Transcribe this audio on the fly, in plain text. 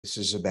This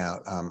is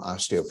about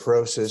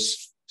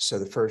osteoporosis. So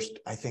the first,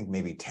 I think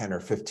maybe 10 or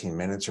 15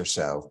 minutes or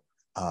so,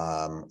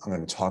 I'm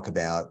going to talk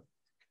about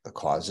the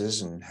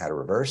causes and how to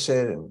reverse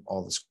it and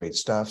all this great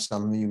stuff.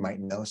 Some of you might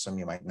know, some of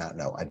you might not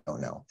know. I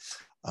don't know.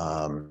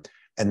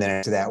 And then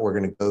after that, we're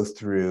going to go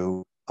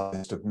through a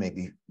list of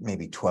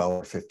maybe 12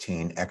 or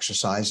 15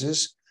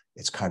 exercises.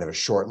 It's kind of a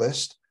short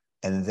list.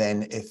 And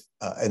then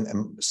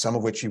and some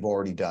of which you've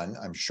already done,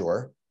 I'm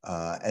sure.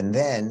 And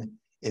then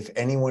if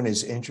anyone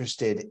is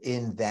interested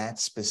in that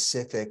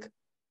specific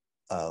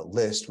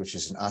list, which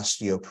is an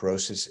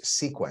osteoporosis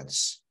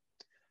sequence,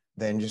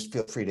 then just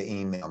feel free to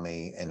email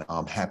me and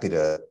I'm happy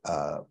to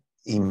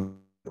email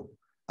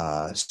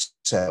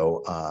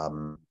you.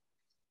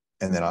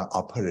 And then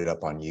I'll put it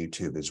up on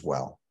YouTube as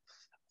well.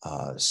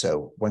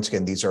 So once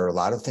again, these are a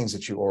lot of things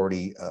that you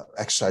already,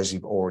 exercises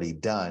you've already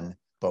done.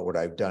 But what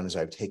I've done is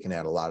I've taken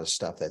out a lot of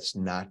stuff that's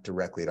not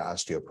directly to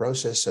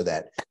osteoporosis so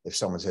that if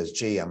someone says,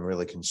 gee, I'm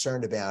really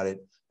concerned about it,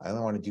 I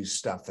only want to do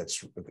stuff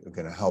that's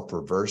going to help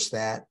reverse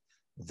that,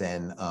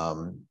 then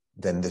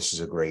this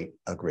is a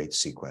great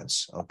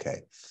sequence.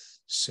 Okay.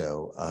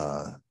 So,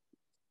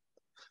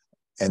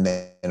 and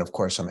then of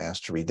course I'm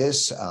asked to read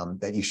this,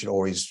 that you should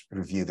always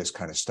review this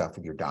kind of stuff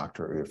with your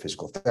doctor or your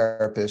physical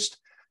therapist.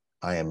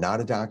 I am not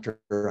a doctor.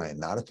 I am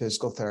not a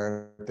physical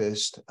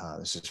therapist.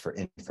 This is for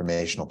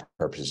informational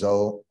purposes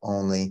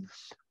only.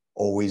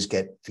 Always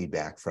get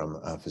feedback from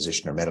a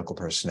physician or medical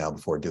personnel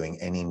before doing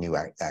any new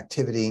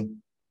activity.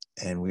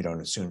 And we don't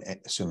assume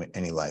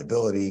any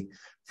liability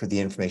for the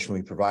information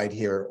we provide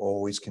here.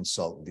 Always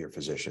consult with your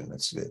physician.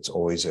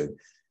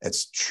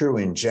 It's true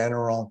in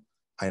general.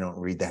 I don't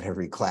read that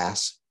every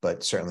class,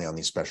 but certainly on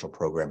these special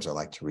programs, I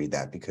like to read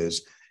that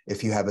because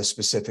if you have a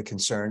specific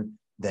concern,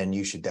 then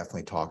you should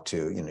definitely talk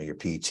to, your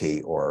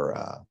PT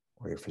or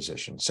your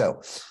physician.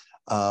 So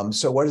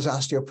what is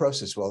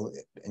osteoporosis? Well,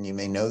 and you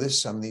may know this,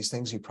 some of these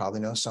things you probably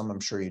know, some I'm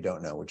sure you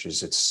don't know, which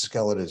is it's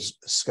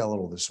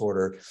skeletal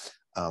disorder,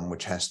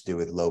 which has to do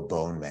with low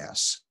bone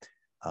mass,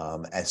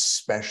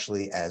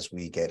 especially as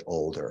we get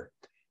older.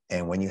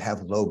 And when you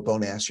have low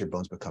bone mass, your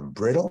bones become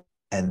brittle,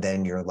 and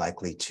then you're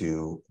likely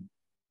to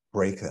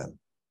break them,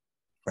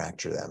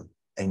 fracture them,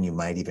 and you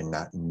might even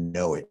not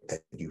know it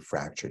that you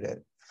fractured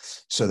it.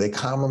 So they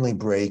commonly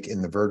break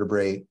in the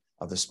vertebrae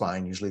of the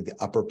spine, usually the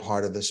upper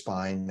part of the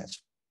spine.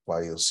 That's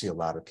why you'll see a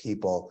lot of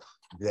people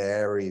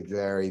very,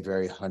 very,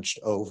 very hunched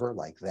over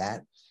like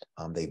that.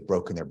 They've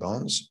broken their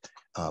bones,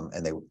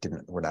 and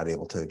were not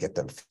able to get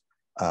them.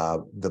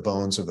 The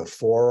bones of the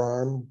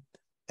forearm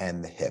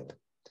and the hip.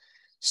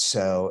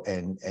 So,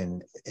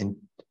 and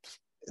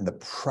the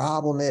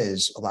problem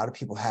is a lot of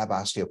people have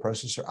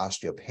osteoporosis or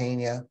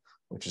osteopenia,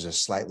 which is a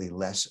slightly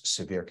less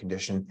severe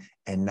condition,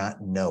 and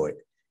not know it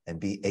and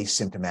be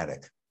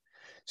asymptomatic.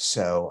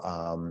 So,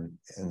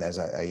 and as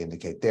I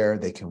indicate there,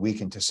 they can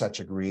weaken to such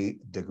a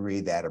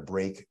degree that a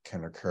break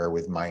can occur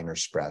with minor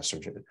stress or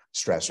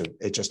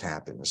it just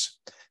happens.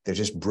 They're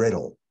just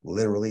brittle,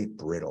 literally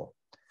brittle.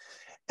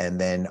 And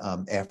then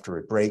after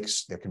it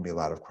breaks, there can be a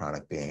lot of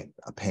chronic pain,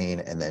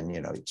 and then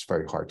it's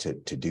very hard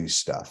to do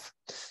stuff.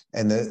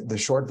 And the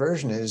short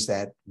version is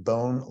that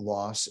bone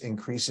loss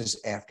increases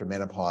after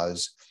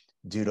menopause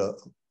due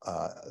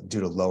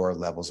to lower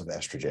levels of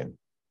estrogen.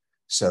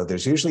 So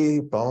there's usually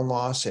bone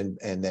loss and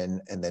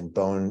then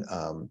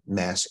bone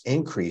mass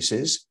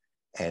increases,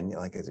 and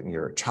like if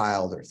you're a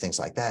child or things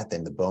like that,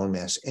 then the bone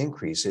mass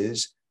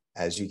increases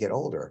as you get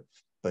older.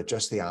 But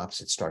just the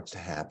opposite starts to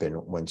happen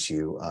once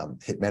you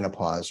hit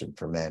menopause, and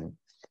for men,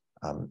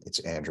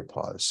 it's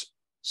andropause.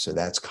 So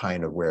that's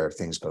kind of where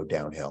things go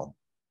downhill.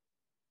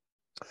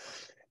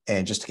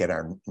 And just to get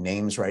our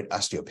names right,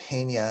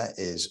 osteopenia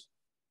is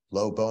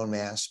low bone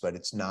mass, but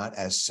it's not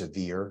as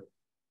severe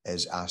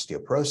as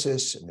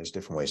osteoporosis, and there's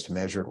different ways to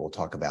measure it. We'll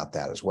talk about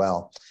that as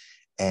well.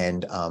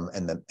 And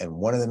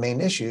one of the main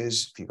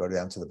issues, if you go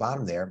down to the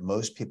bottom there,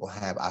 most people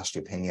have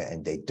osteopenia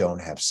and they don't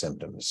have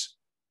symptoms.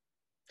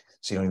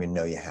 So you don't even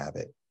know you have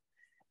it.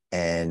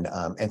 And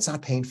it's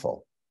not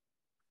painful.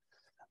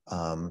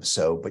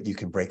 But you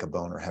can break a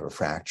bone or have a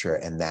fracture,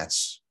 and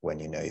that's when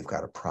you know you've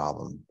got a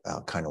problem,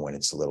 kind of when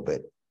it's a little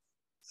bit,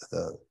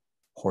 the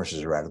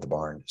horses are out of the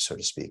barn, so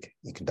to speak.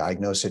 You can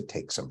diagnose it,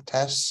 take some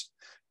tests,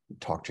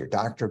 talk to your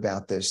doctor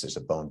about this. There's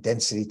a bone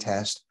density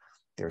test.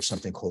 There's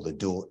something called a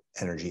dual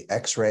energy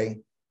X-ray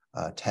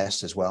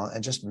test as well,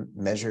 and just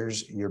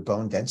measures your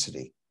bone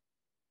density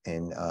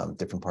in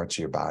different parts of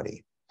your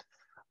body.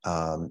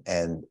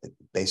 And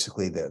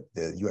basically the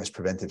U.S.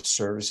 Preventive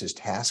Services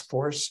Task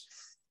Force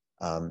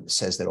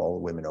says that all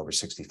women over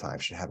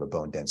 65 should have a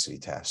bone density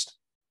test.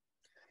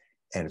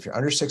 And if you're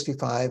under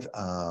 65,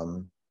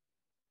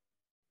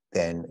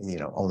 then,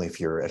 only if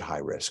you're at high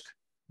risk,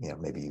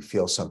 maybe you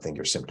feel something,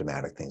 you're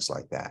symptomatic, things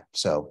like that.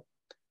 So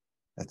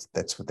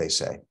that's what they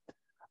say.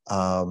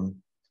 And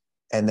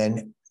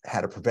then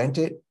how to prevent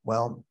it?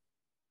 Well,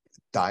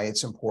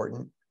 diet's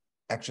important,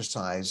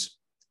 exercise,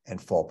 and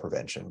fall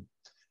prevention.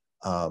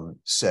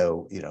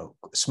 So,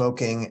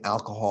 smoking,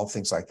 alcohol,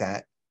 things like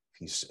that,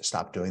 if you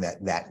stop doing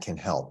that, that can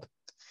help.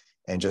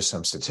 And just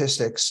some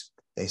statistics,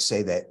 They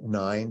say that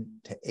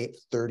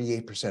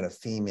 38% of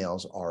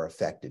females are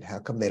affected. How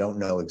come they don't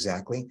know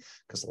exactly?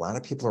 Because a lot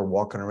of people are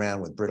walking around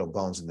with brittle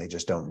bones and they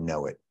just don't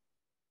know it.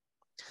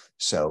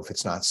 So if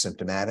it's not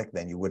symptomatic,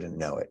 then you wouldn't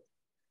know it.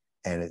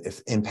 And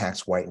if it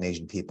impacts white and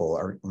Asian people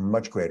are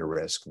much greater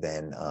risk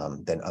than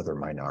other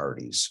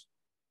minorities.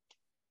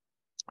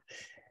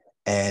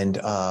 And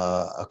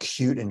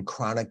acute and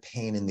chronic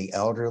pain in the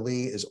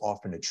elderly is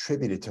often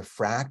attributed to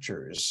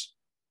fractures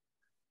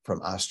from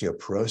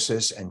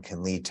osteoporosis and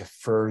can lead to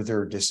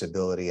further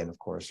disability and, of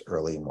course,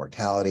 early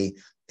mortality.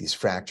 These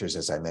fractures,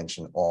 as I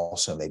mentioned,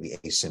 also may be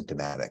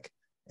asymptomatic,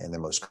 and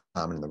they're most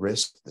common in the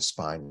wrist, the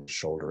spine, the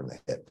shoulder, and the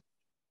hip.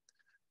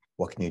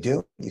 What can you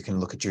do? You can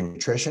look at your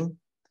nutrition.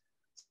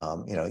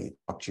 You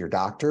talk to your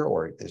doctor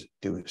or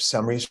do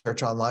some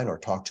research online or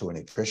talk to a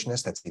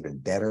nutritionist. That's even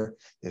better.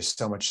 There's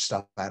so much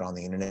stuff out on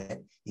the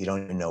internet. You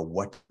don't even know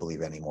what to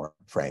believe anymore,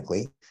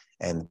 frankly.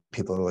 And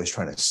people are always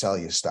trying to sell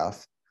you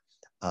stuff.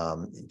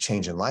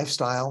 Change in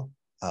lifestyle,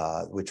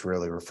 which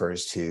really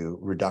refers to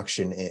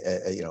reduction,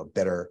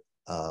 better,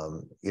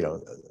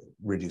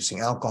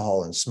 reducing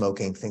alcohol and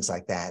smoking, things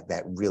like that,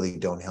 that really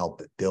don't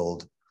help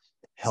build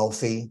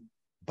healthy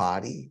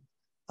body.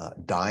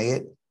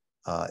 Diet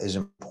is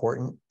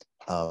important.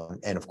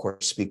 And of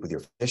course, speak with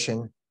your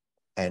physician,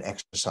 and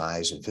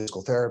exercise and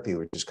physical therapy,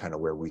 which is kind of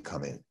where we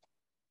come in.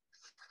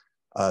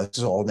 This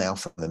is all now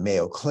from the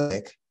Mayo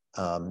Clinic.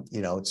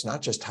 It's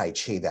not just Tai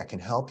Chi that can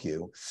help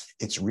you.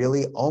 It's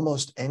really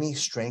almost any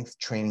strength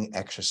training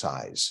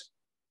exercise.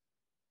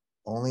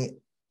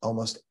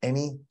 Almost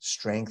any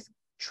strength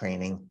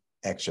training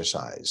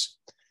exercise.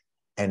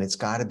 And it's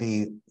got to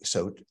be,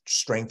 so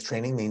strength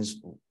training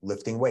means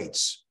lifting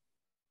weights.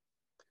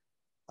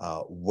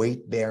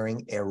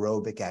 Weight-bearing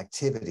aerobic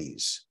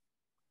activities.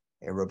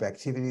 Aerobic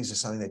activities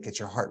is something that gets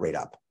your heart rate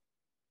up.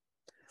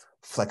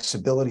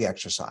 Flexibility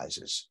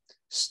exercises,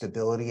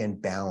 stability and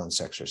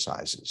balance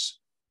exercises.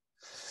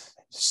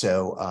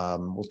 So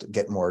we'll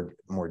get more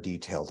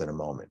detailed in a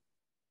moment.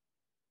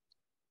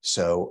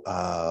 So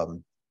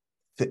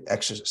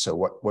so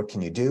what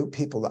can you do?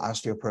 People with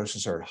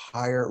osteoporosis are at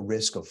higher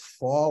risk of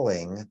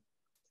falling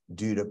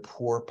due to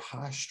poor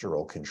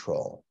postural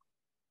control.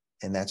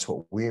 And that's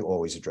what we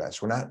always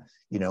address. We're not,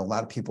 a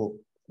lot of people,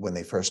 when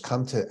they first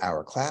come to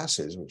our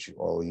classes, which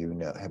all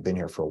have been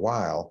here for a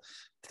while,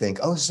 think,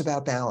 oh, this is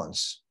about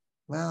balance.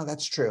 Well,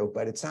 that's true,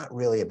 but it's not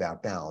really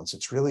about balance.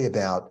 It's really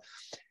about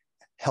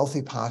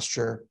healthy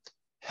posture,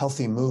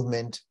 healthy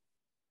movement,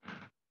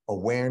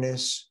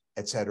 awareness,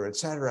 et cetera, et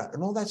cetera.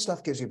 And all that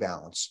stuff gives you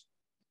balance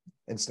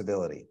and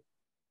stability.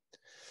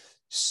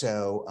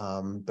 So,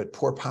 but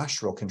poor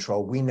postural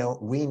control, we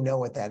know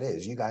what that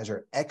is. You guys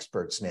are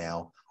experts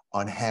now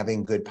on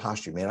having good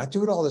posture. You may not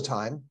do it all the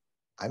time.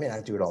 I may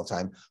not do it all the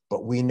time,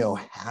 but we know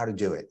how to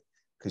do it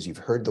because you've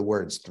heard the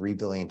words 3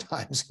 billion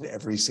times in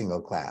every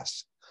single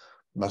class.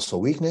 Muscle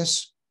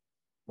weakness,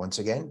 once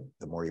again,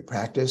 the more you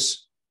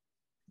practice,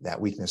 that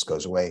weakness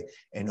goes away.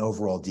 And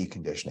overall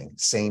deconditioning,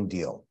 same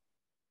deal.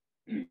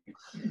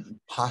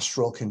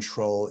 Postural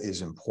control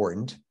is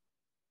important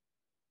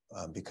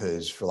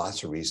because for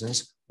lots of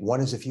reasons.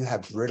 One is if you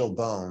have brittle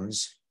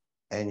bones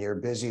and you're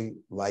busy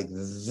like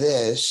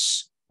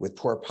this, with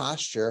poor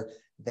posture,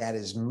 that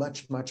is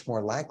much, much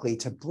more likely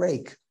to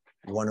break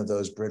one of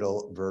those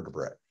brittle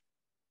vertebrae.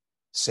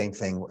 Same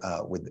thing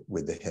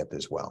with the hip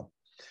as well.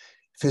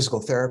 Physical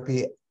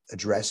therapy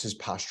addresses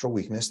postural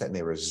weakness that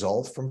may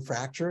result from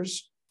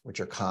fractures,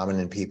 which are common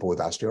in people with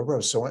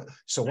osteoporosis.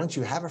 So once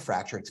you have a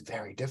fracture, it's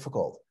very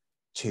difficult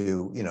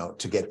to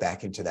get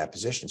back into that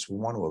position. So we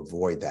want to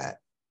avoid that.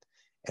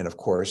 And of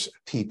course,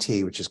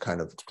 PT, which is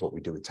kind of what we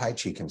do with Tai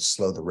Chi, can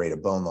slow the rate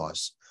of bone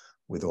loss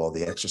with all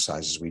the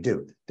exercises we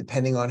do,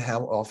 depending on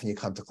how often you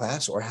come to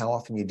class or how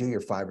often you do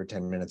your 5 or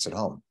 10 minutes at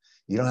home.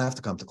 You don't have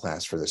to come to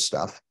class for this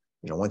stuff.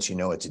 Once you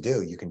know what to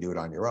do, you can do it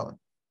on your own.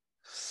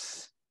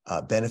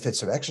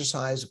 Benefits of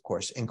exercise, of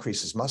course,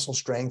 increases muscle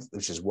strength,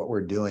 which is what we're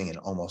doing in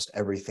almost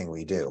everything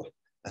we do,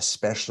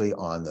 especially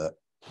on the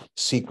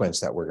sequence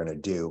that we're going to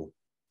do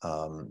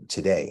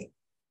today.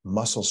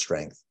 Muscle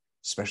strength,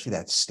 especially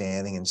that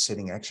standing and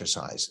sitting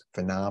exercise,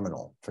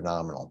 phenomenal.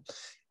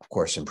 Of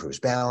course, improves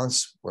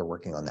balance. We're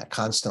working on that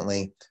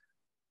constantly.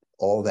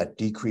 All that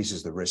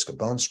decreases the risk of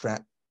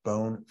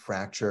bone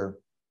fracture,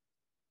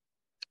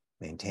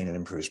 maintain and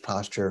improves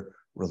posture,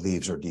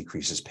 relieves or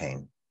decreases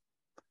pain,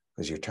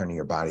 because you're turning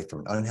your body from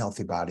an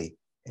unhealthy body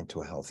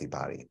into a healthy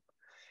body.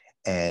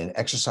 And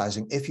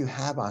exercising, if you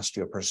have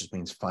osteoporosis,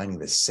 means finding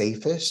the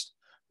safest,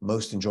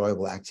 most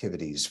enjoyable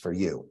activities for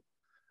you,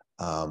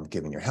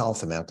 given your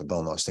health, amount of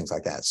bone loss, things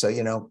like that. So,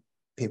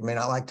 people may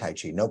not like Tai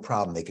Chi, no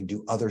problem. They can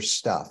do other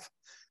stuff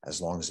as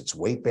long as it's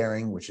weight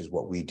bearing, which is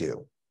what we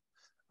do.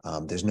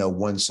 There's no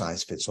one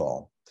size fits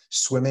all.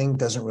 Swimming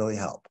doesn't really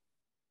help.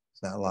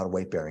 There's not a lot of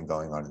weight bearing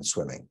going on in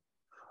swimming.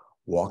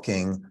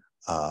 Walking,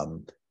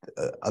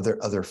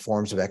 other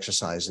forms of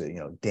exercise,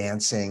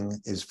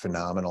 dancing is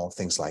phenomenal,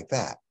 things like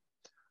that.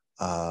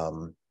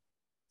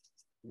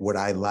 What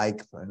I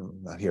like,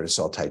 I'm not here to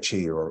sell Tai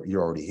Chi, or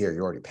you're already here,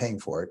 you're already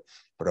paying for it.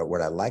 But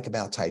what I like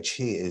about Tai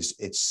Chi is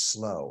it's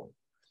slow.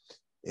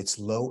 It's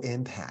low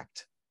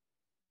impact.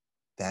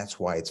 That's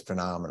why it's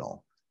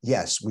phenomenal.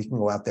 Yes, we can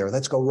go out there.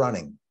 Let's go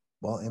running.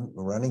 Well,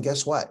 running,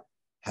 guess what?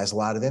 Has a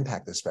lot of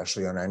impact,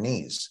 especially on our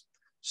knees.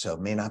 So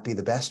it may not be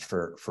the best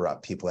for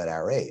people at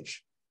our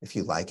age. If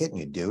you like it and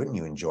you do it and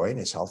you enjoy it and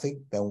it's healthy,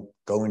 then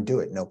go and do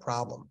it, no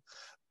problem.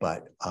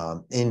 But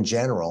in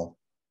general,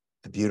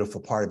 the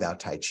beautiful part about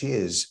Tai Chi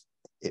is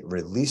it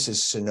releases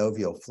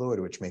synovial fluid,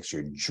 which makes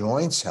your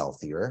joints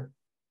healthier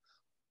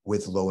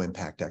with low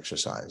impact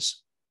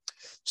exercise.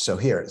 So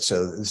this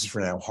is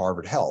for now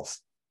Harvard Health.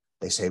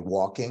 They say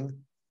walking,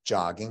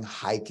 jogging,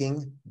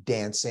 hiking,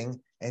 dancing,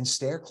 and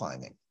stair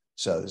climbing.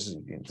 So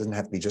it doesn't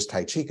have to be just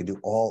Tai Chi. You could do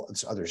all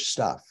this other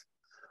stuff.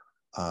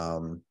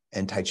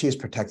 And Tai Chi is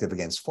protective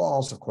against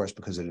falls, of course,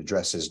 because it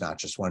addresses not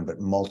just one, but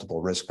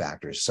multiple risk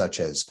factors, such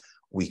as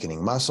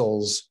weakening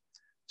muscles.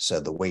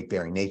 So the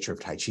weight-bearing nature of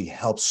Tai Chi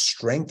helps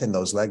strengthen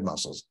those leg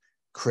muscles.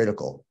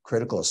 Critical,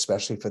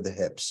 especially for the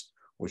hips,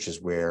 which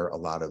is where a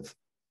lot of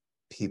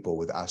people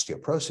with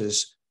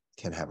osteoporosis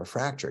can have a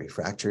fracture. You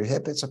fracture your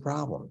hip, it's a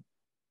problem.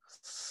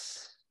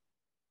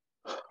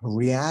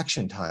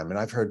 Reaction time, and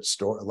I've heard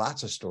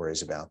lots of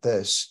stories about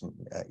this,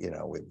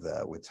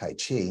 with Tai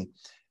Chi,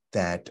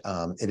 that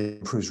it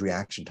improves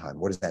reaction time.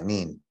 What does that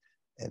mean?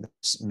 In the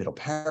middle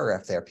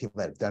paragraph there, people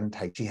that have done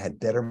Tai Chi had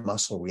better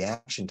muscle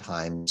reaction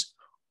times,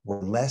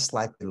 were less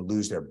likely to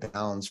lose their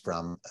balance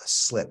from a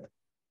slip,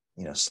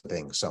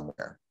 slipping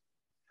somewhere.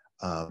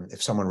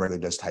 If someone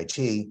regularly does Tai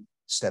Chi,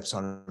 steps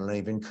on an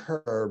uneven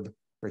curb,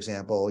 for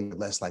example, you're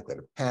less likely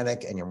to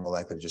panic and you're more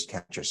likely to just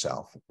catch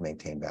yourself,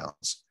 maintain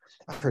balance.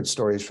 I've heard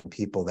stories from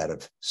people that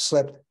have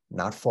slipped,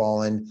 not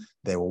fallen.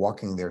 They were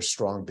walking their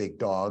strong, big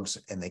dogs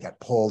and they got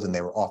pulled and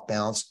they were off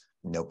balance.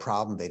 No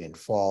problem. They didn't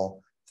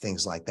fall,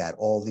 things like that.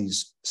 All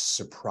these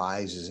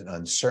surprises and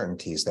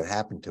uncertainties that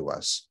happen to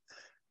us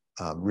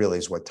really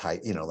is what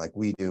like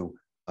we do.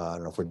 I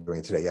don't know if we're doing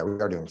it today. Yeah,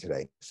 we are doing it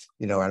today.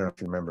 I don't know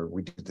if you remember,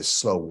 we do the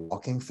slow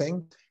walking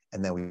thing,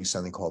 and then we do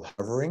something called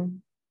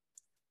hovering,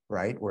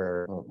 right?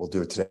 Where we'll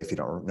do it today if you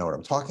don't know what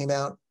I'm talking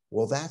about.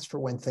 Well, that's for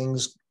when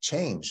things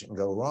change and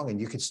go wrong, and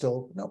you could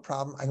still, no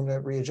problem, I'm going to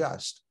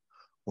readjust.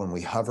 When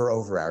we hover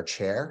over our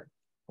chair,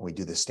 when we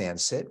do the stand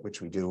sit,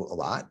 which we do a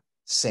lot,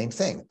 same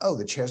thing. Oh,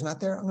 the chair's not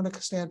there, I'm going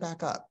to stand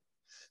back up.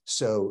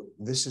 So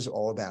this is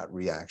all about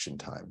reaction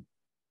time.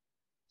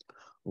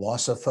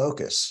 Loss of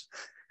focus.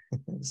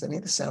 Does any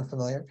of this sound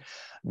familiar?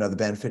 Another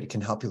benefit, it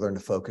can help you learn to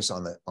focus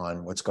on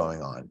what's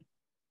going on.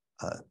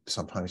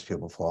 Sometimes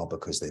people fall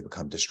because they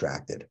become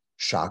distracted.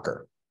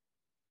 Shocker.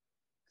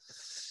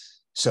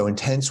 So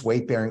intense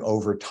weight bearing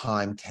over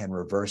time can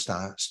reverse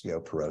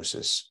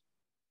osteoporosis.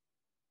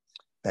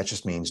 That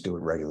just means do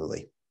it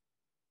regularly.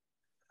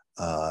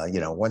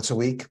 Once a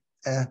week,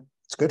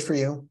 it's good for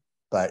you,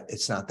 but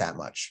it's not that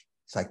much.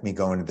 It's like me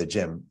going to the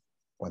gym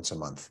once a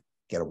month,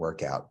 get a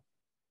workout.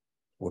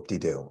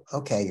 Whoop-de-doo.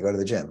 Okay, you go to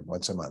the gym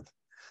once a month.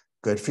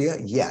 Good for you?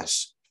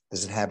 Yes.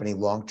 Does it have any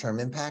long-term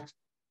impact?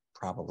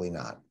 Probably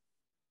not.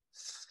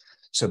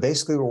 So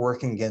basically, we're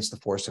working against the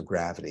force of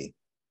gravity.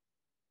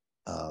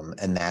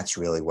 And that's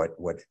really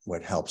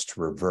what helps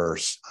to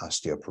reverse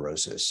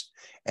osteoporosis.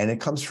 And it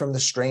comes from the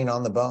strain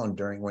on the bone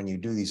when you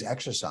do these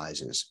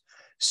exercises.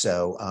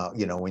 So,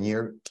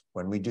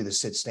 when we do the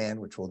sit stand,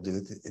 which we'll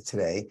do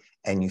today,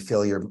 and you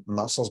feel your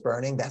muscles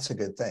burning, that's a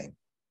good thing.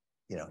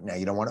 Now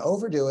you don't want to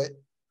overdo it.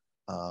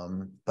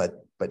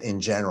 But in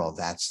general,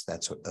 that's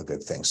a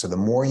good thing. So the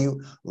more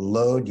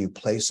load you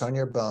place on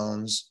your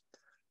bones,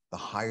 the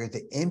higher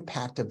the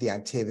impact of the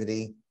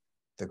activity,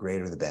 the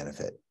greater the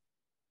benefit.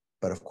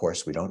 But of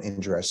course, we don't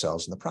injure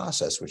ourselves in the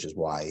process, which is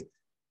why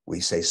we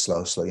say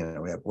slow.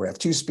 We have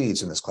two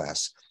speeds in this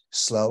class,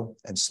 slow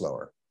and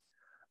slower.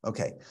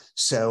 Okay,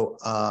 so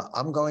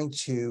I'm going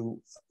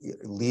to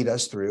lead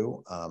us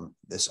through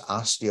this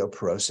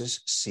osteoporosis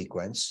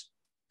sequence.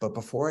 But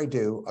before I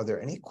do, are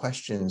there any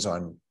questions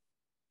on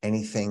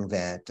anything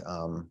that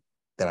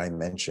I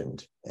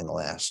mentioned in the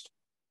last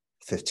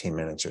 15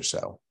 minutes or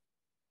so?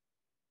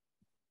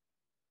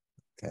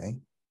 Okay,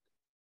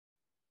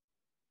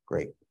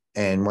 great.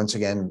 And once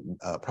again,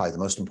 probably the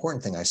most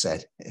important thing I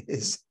said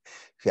is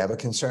if you have a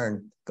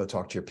concern, go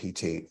talk to your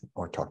PT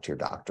or talk to your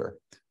doctor.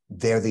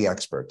 They're the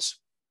experts.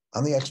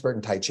 I'm the expert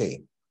in Tai Chi,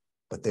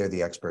 but they're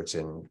the experts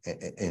in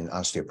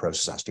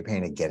osteoporosis,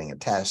 osteopenia, getting a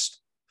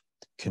test,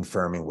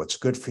 confirming what's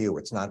good for you,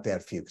 what's not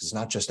bad for you, because it's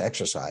not just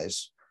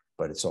exercise,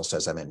 but it's also,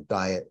 as I meant,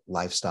 diet,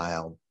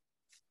 lifestyle,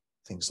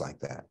 things like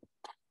that.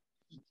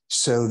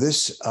 So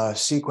this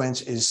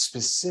sequence is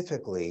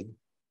specifically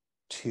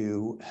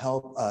to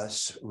help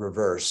us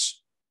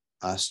reverse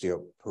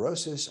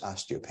osteoporosis,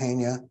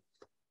 osteopenia.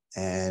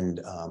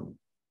 And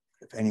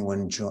if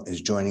anyone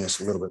is joining us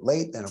a little bit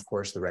late, then of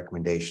course the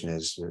recommendation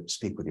is to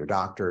speak with your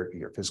doctor,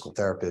 your physical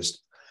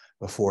therapist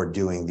before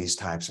doing these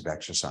types of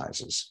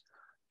exercises.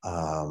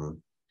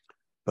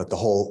 But the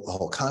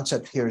whole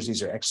concept here is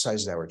these are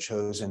exercises that were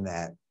chosen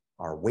that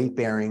are weight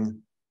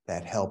bearing,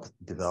 that help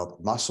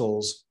develop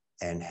muscles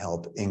and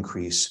help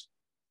increase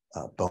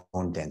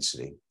bone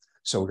density.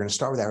 So we're going to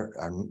start with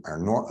our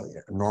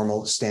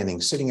normal standing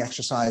sitting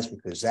exercise,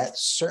 because that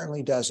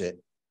certainly does it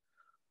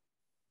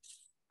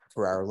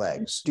for our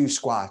legs. Do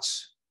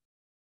squats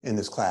in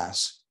this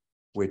class,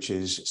 which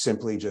is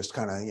simply just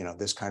kind of,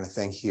 this kind of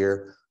thing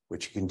here,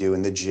 which you can do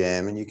in the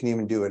gym, and you can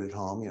even do it at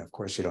home. Of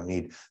course, you don't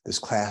need this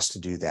class to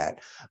do that,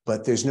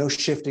 but there's no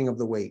shifting of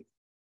the weight.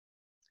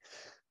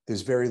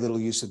 There's very little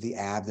use of the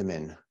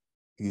abdomen,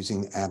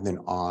 using the abdomen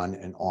on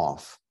and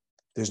off.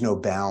 There's no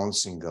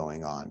balancing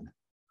going on.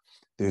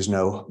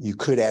 You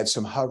could add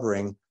some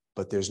hovering,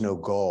 but there's no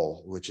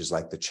goal, which is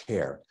like the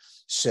chair.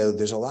 So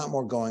there's a lot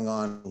more going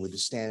on with the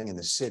standing and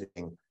the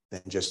sitting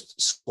than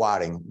just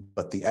squatting.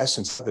 But the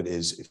essence of it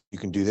is, if you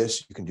can do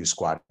this, you can do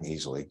squatting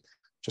easily.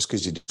 Just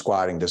because you do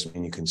squatting doesn't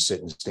mean you can sit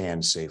and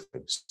stand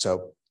safely.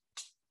 So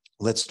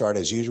let's start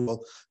as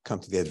usual. Come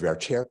to the edge of our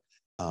chair.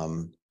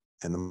 And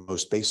the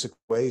most basic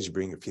way is you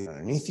bring your feet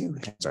underneath you,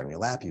 hands on your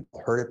lap. You've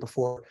heard it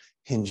before,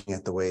 hinging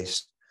at the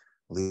waist,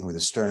 leading with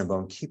the sternum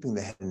bone, keeping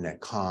the head and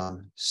neck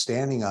calm,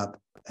 standing up,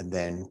 and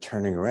then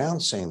turning around,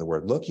 saying the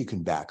word look. You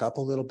can back up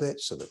a little bit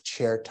so the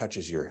chair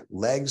touches your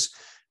legs,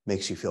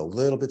 makes you feel a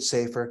little bit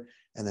safer,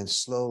 and then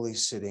slowly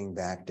sitting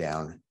back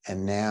down.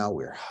 And now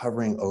we're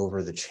hovering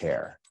over the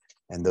chair.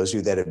 And those of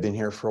you that have been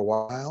here for a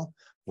while,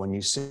 when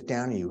you sit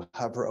down, you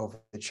hover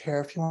over the chair.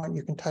 If you want,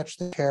 you can touch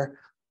the chair,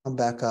 come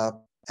back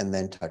up, and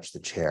then touch the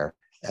chair,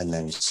 and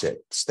then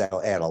sit. So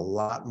that'll add a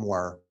lot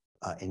more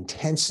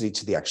intensity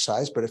to the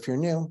exercise. But if you're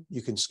new,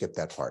 you can skip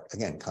that part.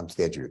 Again, come to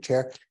the edge of your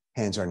chair,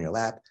 hands on your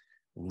lap,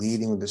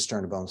 leading with the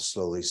sternum bone,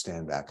 slowly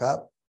stand back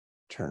up,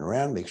 turn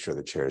around, make sure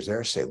the chair is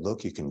there. Say,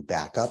 look, you can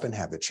back up and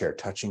have the chair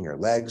touching your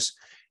legs,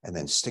 and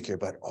then stick your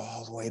butt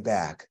all the way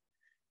back.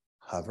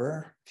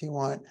 Hover if you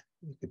want.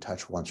 You could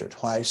touch once or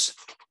twice,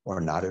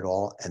 or not at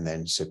all, and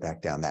then sit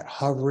back down. That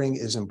hovering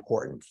is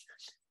important.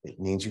 It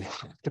means you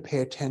have to pay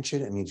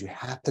attention. It means you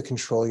have to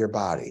control your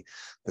body.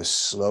 The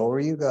slower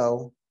you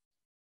go,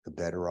 the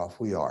better off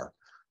we are.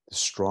 The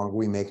stronger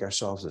we make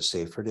ourselves, the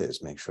safer it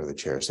is. Make sure the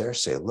chair is there.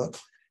 Say, look,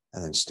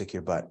 and then stick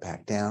your butt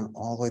back down,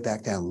 all the way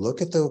back down.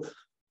 Look at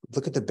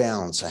the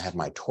balance. I have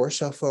my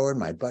torso forward,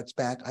 my butt's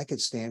back. I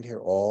could stand here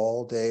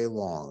all day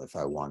long if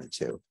I wanted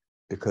to,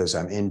 because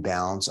I'm in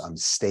balance, I'm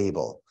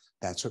stable.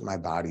 That's what my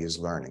body is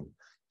learning.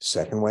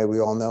 Second way we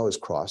all know is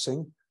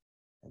crossing,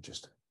 and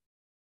just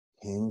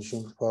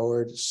hinging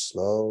forward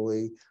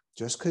slowly.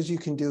 Just because you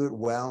can do it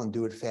well and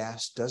do it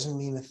fast doesn't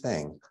mean a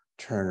thing.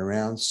 Turn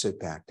around, sit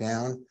back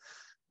down,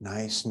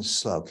 nice and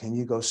slow. Can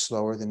you go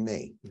slower than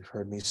me? You've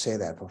heard me say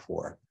that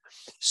before.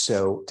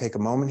 So take a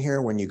moment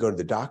here. When you go to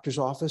the doctor's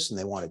office and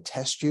they want to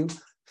test you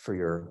for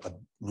your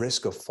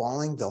risk of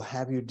falling, they'll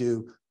have you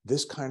do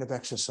this kind of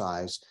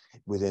exercise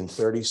within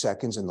 30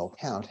 seconds, and they'll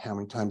count how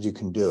many times you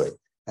can do it.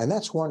 And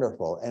that's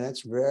wonderful. And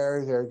it's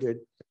very, very good,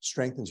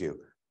 strengthens you.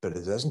 But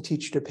it doesn't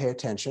teach you to pay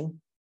attention,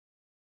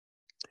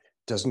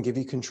 doesn't give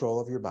you control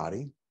of your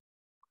body,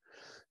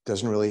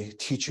 doesn't really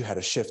teach you how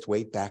to shift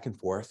weight back and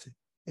forth.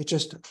 It's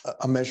just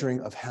a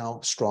measuring of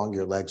how strong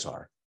your legs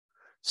are.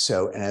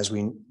 So, and as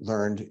we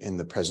learned in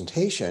the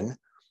presentation,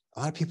 a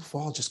lot of people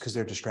fall just because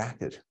they're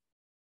distracted.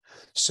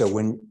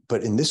 So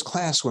but in this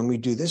class, when we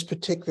do this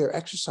particular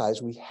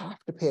exercise, we have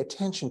to pay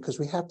attention, because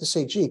we have to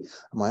say, gee,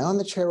 am I on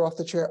the chair, off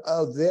the chair?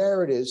 Oh,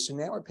 there it is. So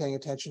now we're paying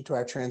attention to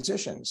our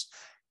transitions.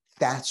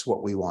 That's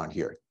what we want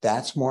here.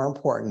 That's more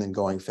important than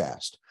going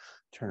fast.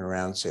 Turn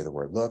around, say the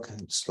word look,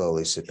 and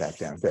slowly sit back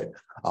down. Good.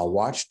 I'll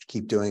watch,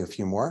 keep doing a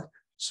few more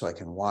so I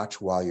can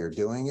watch while you're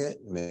doing it.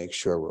 Make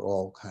sure we're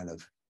all kind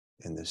of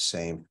in the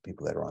same,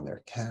 people that are on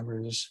their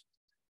cameras.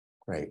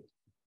 Great.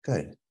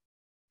 Good.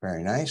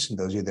 Very nice. And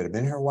those of you that have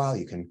been here a while,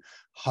 you can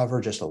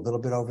hover just a little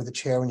bit over the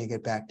chair when you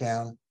get back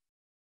down.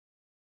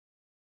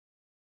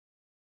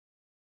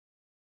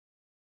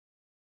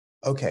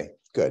 Okay,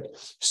 good.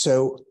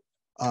 So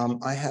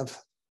I have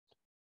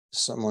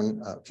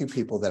a few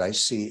people that I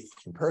see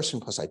in person,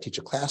 plus I teach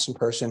a class in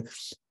person,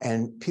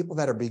 and people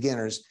that are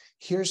beginners,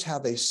 here's how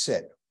they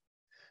sit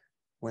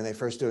when they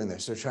first doing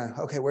this. They're trying,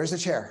 okay, where's the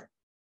chair?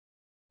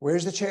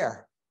 Where's the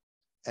chair?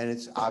 And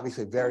it's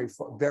obviously very,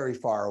 very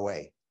far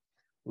away.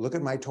 Look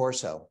at my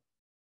torso.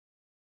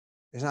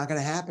 It's not going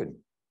to happen.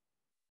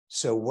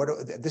 So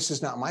this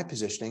is not my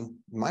positioning.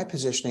 My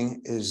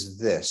positioning is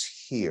this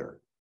here,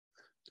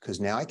 because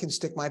now I can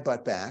stick my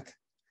butt back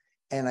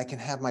and I can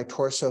have my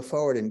torso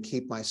forward and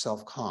keep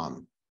myself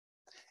calm.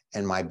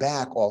 And my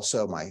back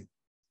also,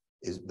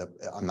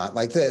 I'm not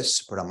like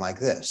this, but I'm like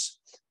this.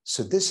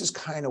 So this is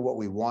kind of what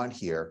we want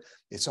here.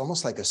 It's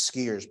almost like a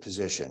skier's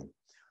position.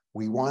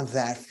 We want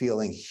that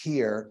feeling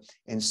here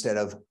instead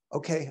of,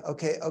 okay,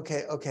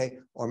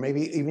 or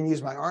maybe even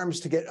use my arms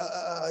to get,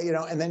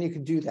 and then you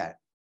can do that.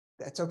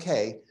 That's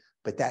okay,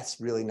 but that's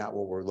really not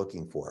what we're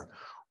looking for.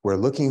 We're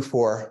looking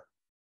for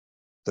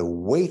the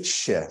weight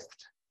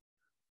shift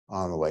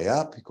on the way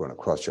up. You're going to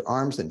cross your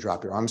arms, then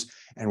drop your arms.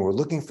 And we're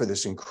looking for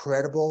this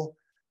incredible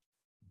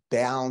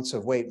balance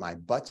of weight. My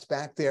butt's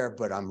back there,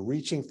 but I'm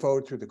reaching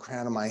forward through the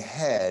crown of my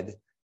head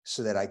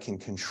so that I can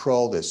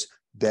control this.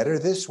 Better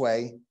this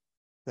way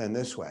than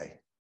this way.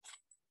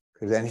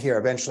 Because then here,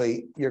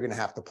 eventually, you're going to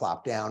have to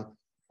plop down,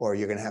 or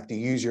you're going to have to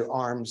use your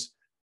arms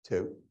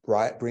to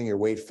bring your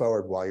weight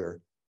forward while you're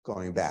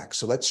going back.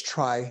 So let's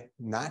try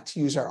not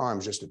to use our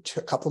arms just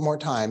a couple more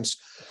times,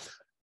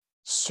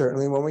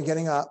 certainly when we're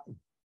getting up,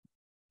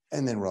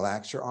 and then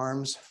relax your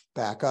arms,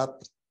 back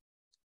up,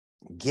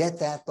 get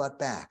that butt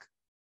back.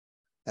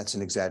 That's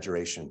an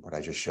exaggeration, what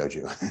I just showed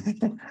you,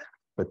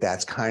 but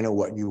that's kind of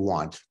what you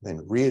want.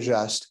 Then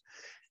readjust.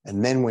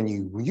 And then when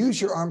you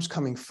use your arms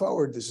coming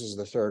forward, this is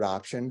the third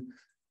option.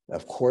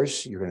 Of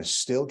course, you're going to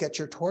still get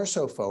your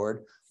torso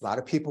forward. A lot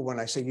of people, when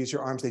I say use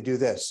your arms, they do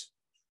this.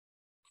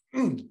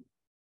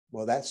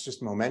 Well, that's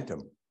just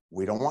momentum.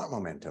 We don't want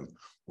momentum.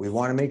 We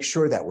want to make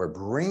sure that we're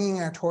bringing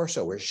our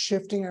torso, we're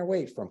shifting our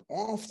weight from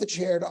off the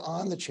chair to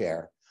on the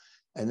chair,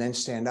 and then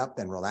stand up,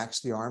 then relax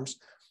the arms,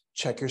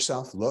 check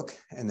yourself, look,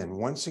 and then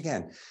once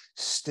again,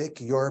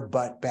 stick your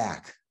butt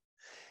back.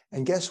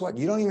 And guess what?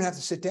 You don't even have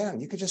to sit down.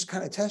 You could just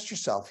kind of test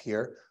yourself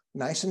here,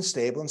 nice and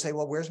stable, and say,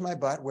 well, where's my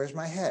butt? Where's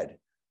my head?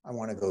 I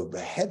want to go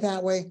the head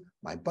that way,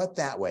 my butt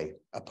that way.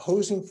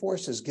 Opposing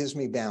forces gives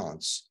me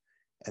balance.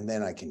 And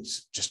then I can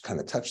just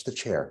kind of touch the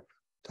chair,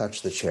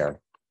 touch the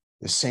chair.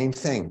 The same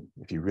thing.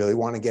 If you really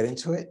want to get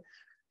into it,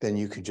 then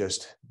you could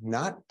just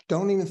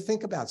don't even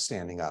think about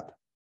standing up.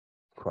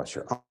 Cross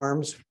your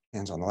arms,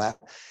 hands on the lap,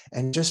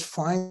 and just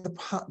find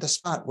the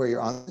spot where you're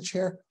on the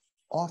chair,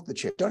 off the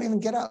chair. Don't even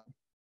get up.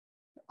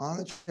 On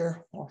the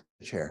chair, off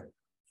the chair,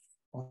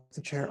 off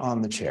the chair,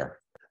 on the chair.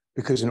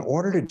 Because in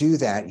order to do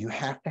that, you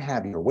have to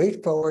have your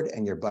weight forward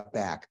and your butt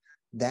back.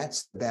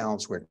 That's the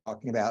balance we're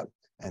talking about,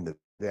 and the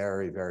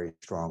very, very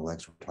strong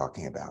legs we're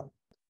talking about.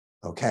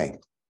 Okay,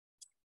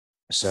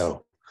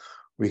 so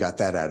we got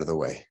that out of the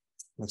way.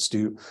 Let's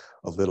do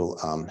a little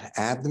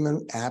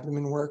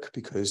abdomen work,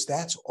 because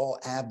that's all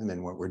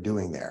abdomen what we're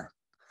doing there.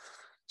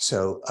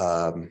 So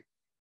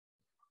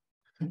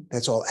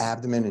that's all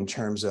abdomen in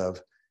terms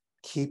of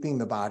keeping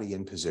the body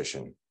in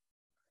position.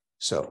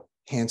 So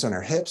hands on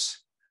our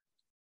hips,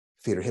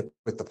 feet are hip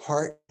width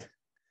apart,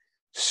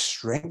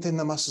 strengthen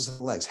the muscles of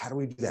the legs. How do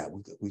we do that?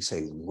 We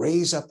say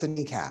raise up the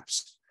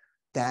kneecaps.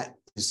 That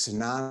is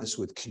synonymous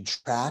with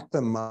contract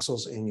the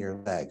muscles in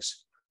your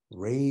legs.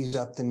 Raise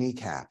up the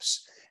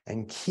kneecaps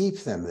and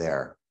keep them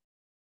there.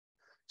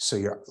 So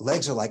your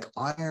legs are like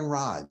iron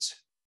rods.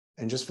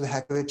 And just for the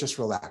heck of it, just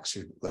relax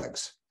your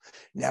legs.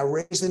 Now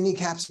raise the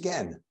kneecaps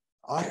again,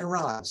 iron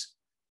rods,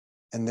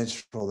 and then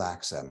just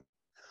relax them.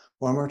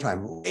 One more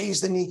time, raise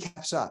the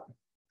kneecaps up.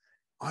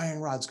 Iron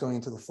rods going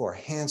into the floor,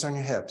 hands on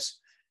your hips,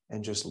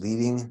 and just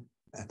leading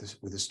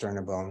with the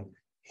sternum bone,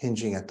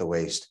 hinging at the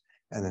waist,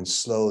 and then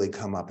slowly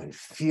come up and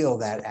feel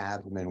that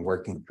abdomen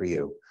working for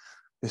you.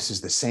 This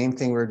is the same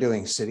thing we're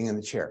doing sitting in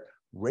the chair.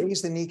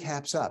 Raise the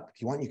kneecaps up. If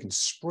you want, you can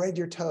spread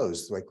your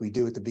toes like we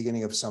do at the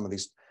beginning of some of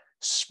these.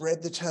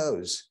 Spread the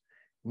toes.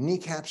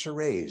 Kneecaps are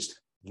raised.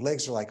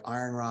 Legs are like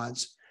iron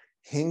rods,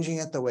 hinging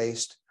at the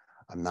waist.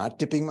 I'm not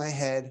dipping my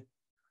head.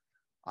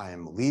 I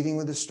am leading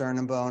with the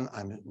sternum bone.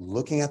 I'm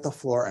looking at the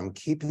floor. I'm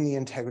keeping the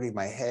integrity of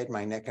my head,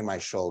 my neck, and my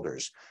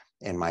shoulders.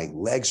 And my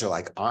legs are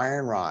like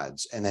iron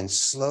rods. And then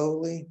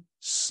slowly,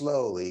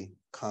 slowly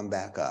come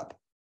back up.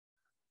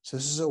 So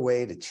this is a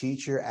way to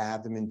teach your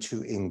abdomen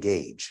to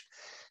engage.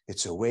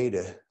 It's a way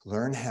to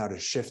learn how to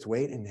shift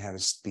weight and how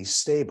to be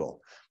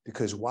stable.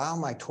 Because while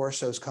my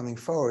torso is coming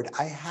forward,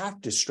 I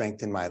have to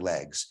strengthen my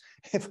legs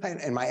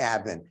and my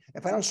abdomen.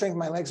 If I don't strengthen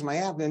my legs and my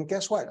abdomen,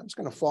 guess what? I'm just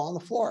going to fall on the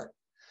floor.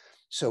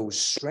 So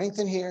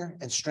strengthen here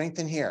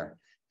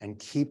and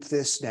keep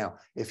this. Now,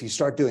 if you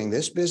start doing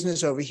this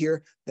business over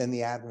here, then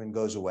the abdomen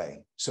goes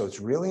away. So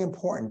it's really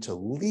important to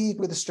lead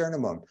with the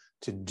sternum bone.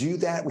 To do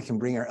that, we can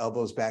bring our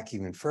elbows back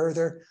even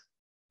further.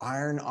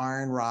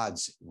 Iron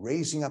rods,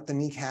 raising up the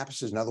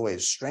kneecaps is another way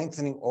of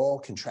strengthening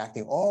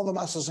contracting all the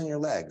muscles in your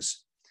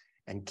legs.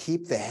 And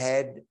keep the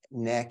head,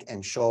 neck,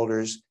 and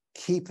shoulders,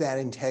 keep that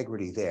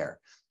integrity there.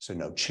 So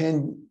no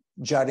chin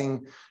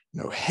jutting,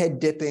 no head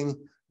dipping,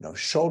 no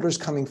shoulders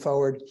coming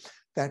forward.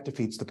 That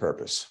defeats the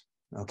purpose,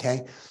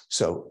 okay?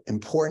 So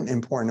important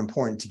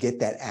to get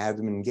that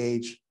abdomen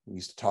engaged. We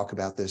used to talk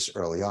about this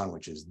early on,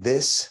 which is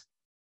this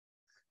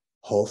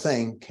whole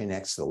thing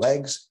connects the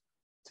legs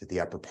to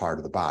the upper part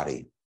of the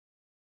body.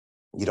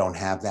 You don't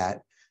have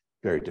that,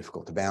 very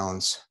difficult to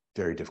balance,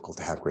 very difficult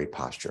to have great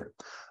posture.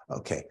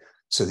 Okay,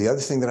 so the other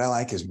thing that I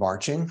like is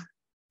marching,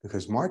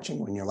 because marching,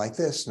 when you're like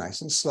this,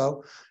 nice and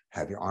slow,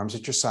 have your arms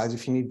at your sides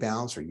if you need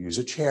balance, or use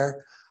a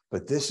chair.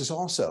 But this is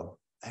also,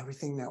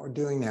 everything that we're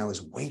doing now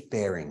is weight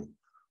bearing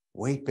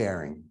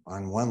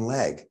on one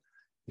leg.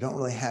 You don't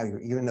really have,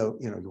 even though,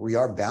 we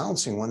are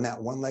balancing when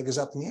that one leg is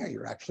up in the air,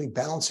 you're actually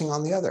balancing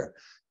on the other.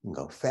 You can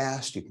go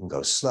fast, you can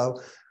go slow.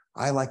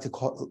 I like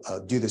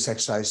to do this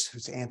exercise,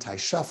 it's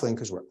anti-shuffling,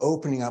 because we're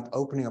opening up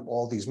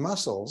all these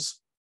muscles.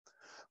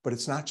 But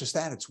it's not just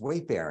that, it's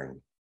weight bearing.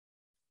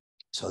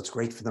 So it's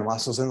great for the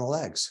muscles in the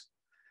legs.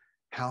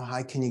 How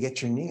high can you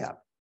get your knee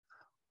up?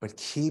 But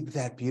keep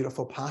that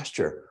beautiful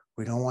posture.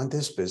 We don't want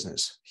this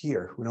business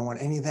here. We don't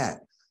want any of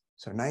that.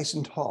 So nice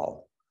and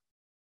tall.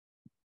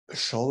 The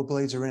shoulder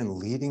blades are in,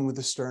 leading with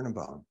the sternum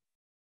bone.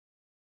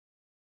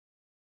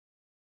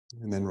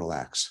 and then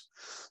relax.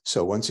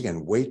 So once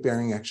again,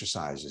 weight-bearing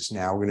exercises.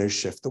 Now we're going to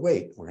shift the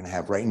weight. We're going to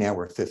have, right now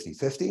we're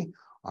 50-50,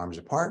 arms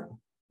apart.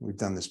 We've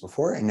done this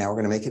before, and now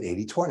we're going to make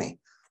it 80-20.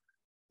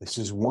 This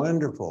is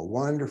wonderful,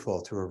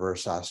 wonderful to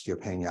reverse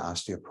osteopenia,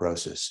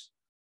 osteoporosis.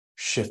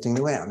 Shifting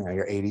the weight. Now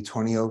you're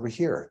 80-20 over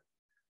here.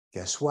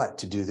 Guess what?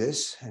 To do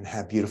this and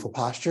have beautiful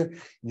posture,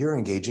 you're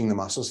engaging the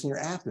muscles in your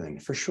abdomen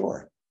for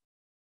sure.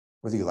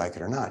 Whether you like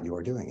it or not, you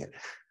are doing it.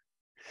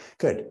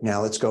 Good.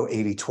 Now let's go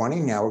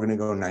 80-20. Now we're going to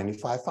go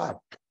 95-5.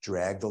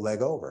 Drag the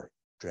leg over.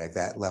 Drag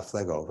that left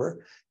leg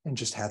over and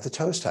just have the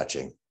toes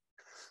touching.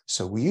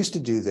 So we used to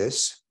do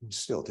this, we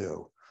still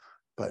do,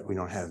 but we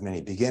don't have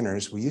many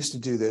beginners. We used to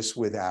do this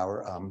with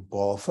our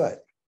ball of foot,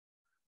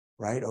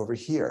 right over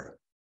here.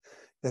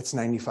 That's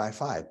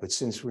 95-5. But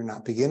since we're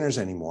not beginners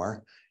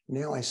anymore,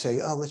 now I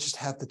say, oh, let's just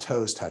have the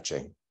toes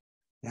touching.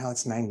 Now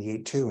it's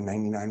 98-2 and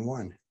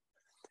 99-1.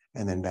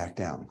 And then back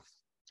down.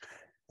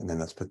 And then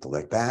let's put the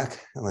leg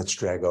back and let's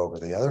drag over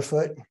the other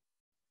foot.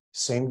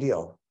 Same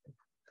deal.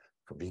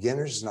 For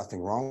beginners, there's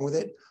nothing wrong with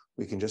it.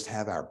 We can just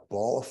have our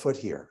ball of foot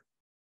here.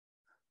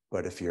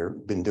 But if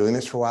you've been doing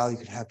this for a while, you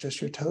can have just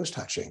your toes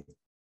touching.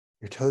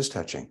 Your toes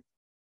touching.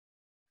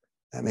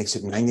 That makes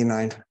it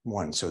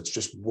 99-1. So it's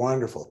just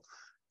wonderful.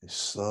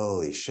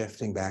 Slowly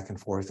shifting back and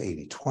forth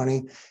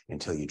 80-20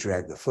 until you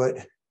drag the foot.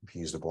 If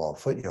you use the ball of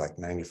foot, you're like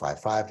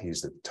 95-5. If you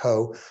use the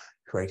toe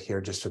right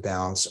here just for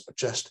balance,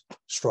 just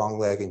strong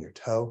leg in your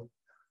toe.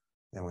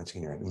 And once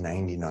again, you're at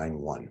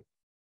 99-1.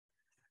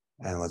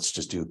 And let's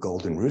just do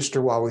golden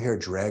rooster while we're here.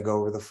 Drag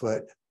over the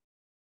foot,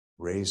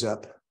 raise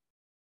up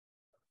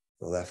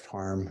the left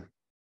arm,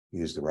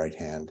 use the right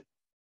hand.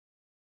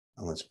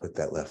 And let's put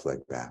that left leg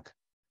back.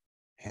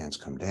 Hands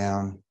come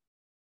down,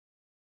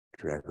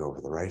 drag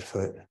over the right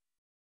foot,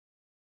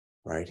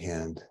 right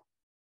hand,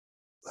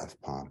 left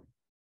palm.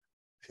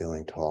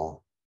 Feeling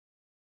tall,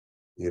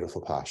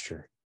 beautiful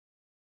posture.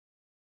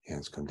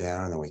 Hands come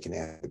down, and then we can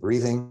add the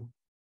breathing.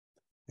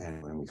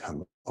 And when we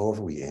come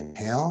over, we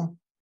inhale.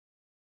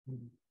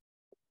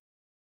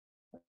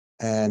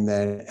 And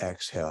then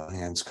exhale,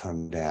 hands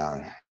come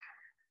down.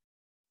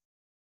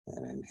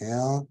 And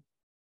inhale.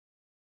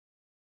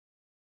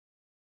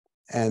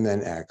 And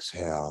then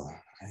exhale,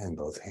 and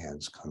both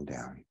hands come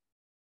down.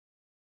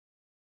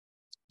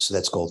 So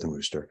that's golden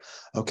rooster.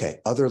 Okay,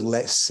 other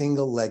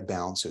single leg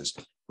balances.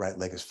 Right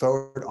leg is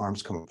forward,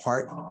 arms come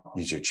apart.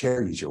 Use your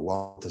chair, use your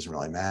wall, doesn't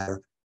really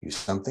matter. Use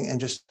something and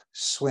just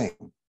swing.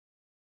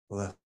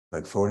 Left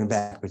leg forward and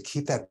back, but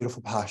keep that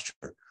beautiful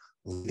posture,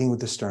 leading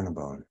with the sternum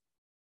bone.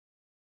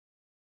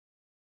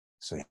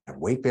 So you have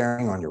weight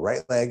bearing on your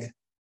right leg.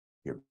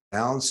 You're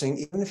balancing,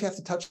 even if you have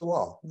to touch the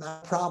wall,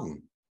 not a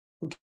problem.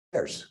 Who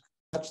cares?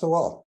 Touch the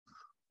wall.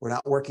 We're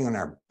not working on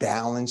our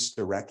balance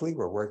directly.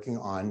 We're working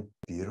on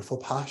beautiful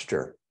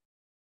posture.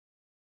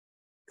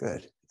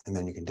 Good. And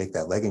then you can take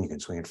that leg and you can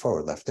swing it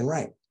forward, left and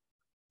right,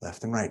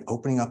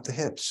 opening up the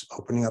hips,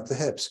 opening up the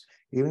hips.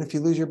 Even if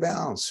you lose your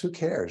balance, who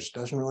cares?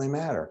 Doesn't really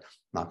matter.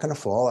 I'm not going to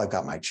fall. I've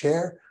got my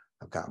chair.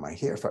 I've got my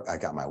here. I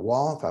got my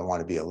wall. If I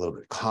want to be a little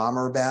bit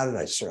calmer about it,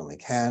 I certainly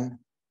can,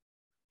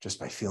 just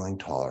by feeling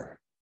taller.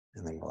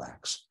 And then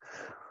relax.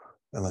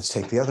 And let's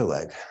take the other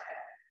leg.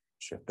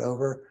 Shift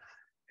over.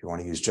 If you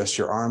want to use just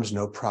your arms,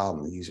 no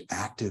problem. Use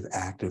active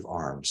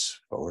arms,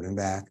 forward and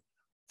back,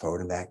 forward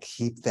and back.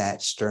 Keep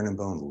that sternum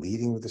bone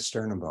leading with the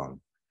sternum bone.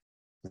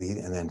 Lead,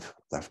 and then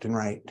left and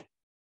right.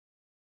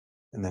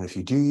 And then if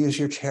you do use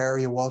your chair or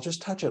your wall,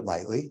 just touch it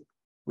lightly.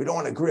 We don't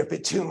want to grip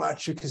it too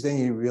much because then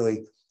you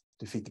really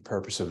defeat the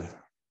purpose of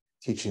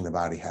teaching the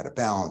body how to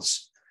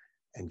balance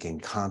and gain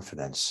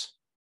confidence.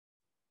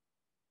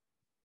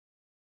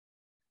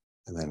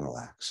 And then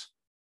relax.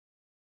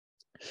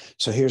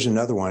 So here's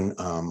another one.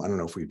 I don't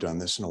know if we've done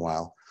this in a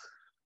while.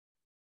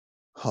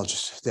 I'll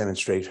just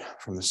demonstrate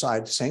from the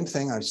side. Same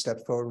thing. I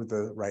step forward with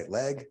the right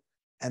leg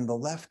and the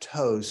left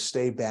toes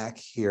stay back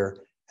here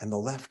and the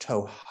left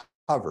toe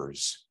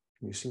hovers.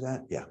 Can you see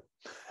that? Yeah.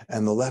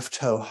 And the left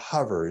toe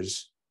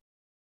hovers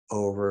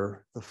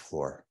over the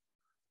floor.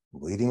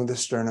 I'm leading with the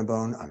sternum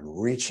bone. I'm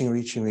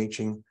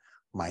reaching.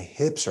 My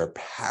hips are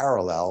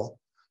parallel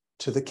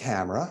to the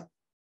camera.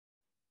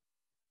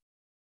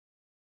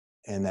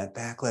 And that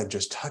back leg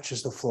just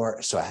touches the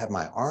floor. So I have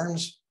my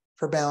arms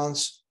for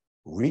balance,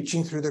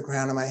 reaching through the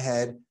crown of my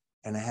head,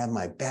 and I have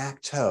my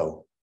back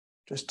toe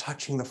just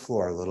touching the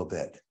floor a little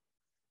bit.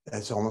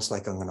 It's almost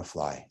like I'm going to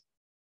fly.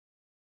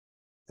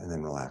 And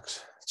then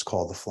relax. It's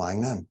called The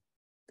Flying Nun.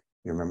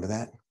 You remember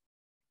that?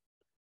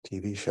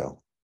 TV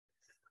show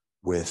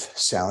with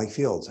Sally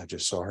Fields. I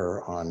just saw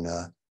her on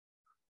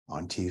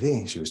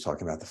TV. She was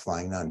talking about the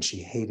Flying Nun. She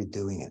hated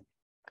doing it.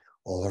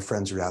 All her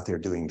friends were out there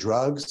doing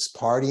drugs,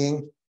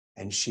 partying,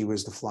 and she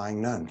was the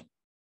Flying Nun,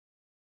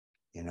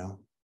 you know?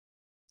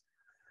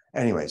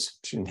 Anyways,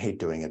 she didn't hate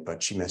doing it,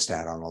 but she missed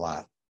out on a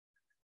lot.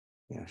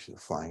 You know, she's a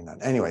Flying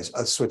Nun. Anyways,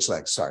 let's switch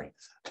legs. Sorry,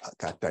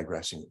 got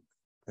digressing.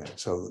 Okay,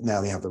 so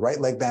now we have the right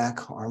leg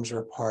back, arms are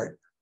apart,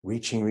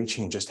 reaching,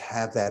 and just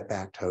have that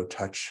back toe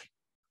touch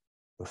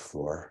the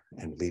floor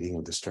and leading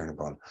with the sternum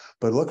bone.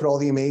 But look at all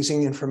the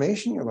amazing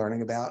information you're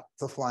learning about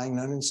the flying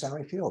nun and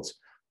Sally Fields.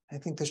 I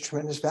think there's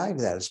tremendous value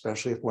to that,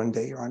 especially if one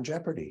day you're on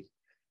Jeopardy.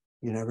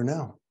 You never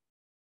know.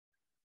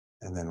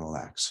 And then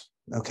relax.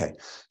 Okay,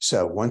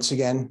 so once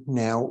again,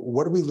 now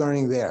what are we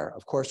learning there?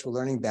 Of course, we're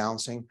learning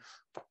balancing.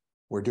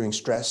 We're doing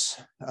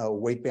stress,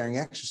 weight-bearing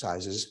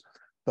exercises.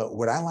 But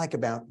what I like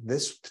about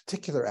this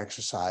particular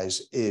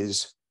exercise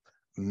is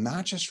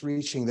not just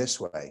reaching this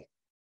way,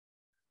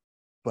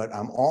 but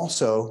I'm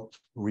also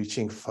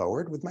reaching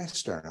forward with my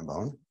sternum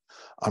bone.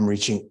 I'm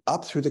reaching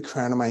up through the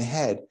crown of my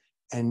head,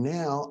 and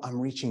now I'm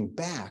reaching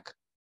back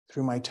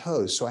through my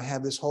toes. So I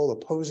have this whole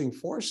opposing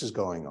forces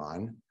going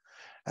on.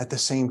 At the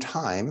same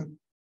time,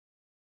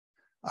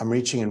 I'm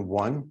reaching in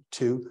 1,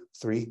 2,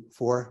 3,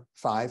 4,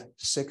 5,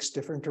 6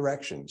 different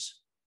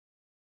directions.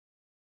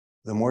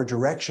 The more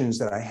directions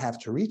that I have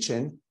to reach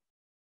in,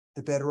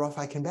 the better off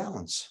I can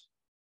balance.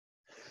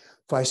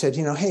 If I said,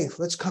 hey,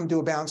 let's come do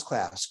a balance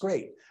class,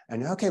 great.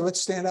 And okay, let's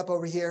stand up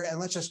over here and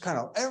let's just kind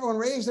of, everyone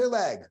raise their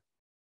leg.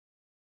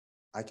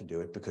 I can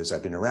do it because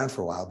I've been around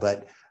for a while,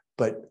 but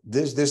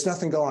there's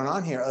nothing going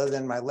on here other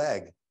than my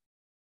leg.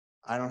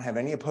 I don't have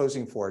any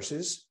opposing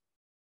forces.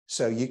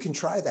 So you can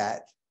try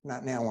that,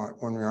 not now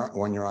when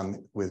you're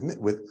on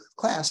with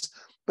class,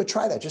 but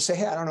try that. Just say,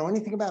 hey, I don't know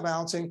anything about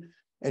balancing,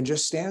 and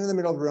just stand in the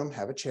middle of the room,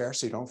 have a chair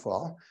so you don't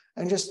fall,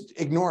 and just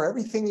ignore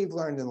everything you've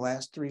learned in the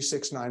last 3,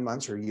 6, 9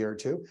 months or a year or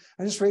two,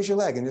 and just raise your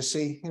leg and just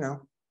see,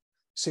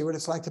 see what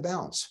it's like to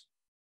balance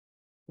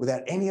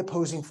without any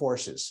opposing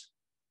forces.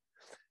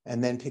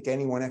 And then pick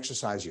any one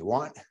exercise you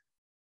want.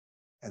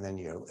 And then,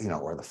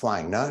 or the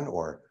flying nun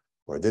or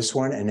this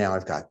one. And now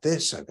I've got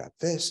this, I've got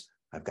this,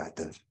 I've got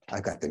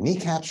the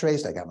kneecaps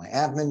raised, I got my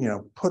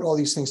abdomen, put all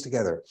these things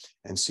together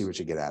and see what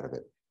you get out of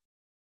it.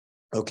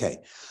 Okay.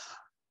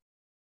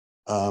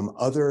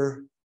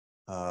 Other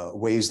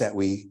ways that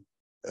we,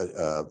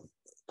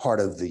 part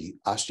of the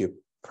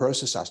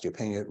osteoporosis,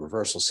 osteopenia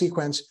reversal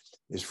sequence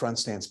is front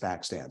stance,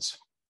 back stance.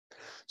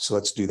 So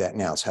let's do that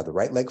now. Let's have the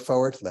right leg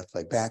forward, left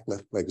leg back,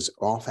 left leg is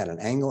off at an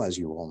angle, as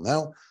you all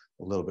know,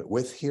 a little bit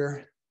width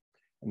here.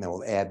 And then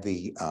we'll add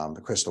the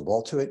crystal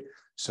ball to it.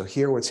 So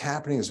here what's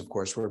happening is, of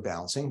course, we're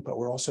balancing, but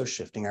we're also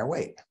shifting our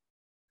weight.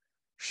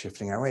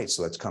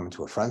 So let's come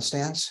into a front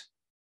stance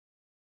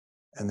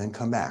and then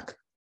come back.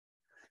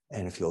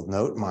 And if you'll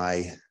note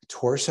my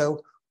torso,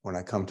 when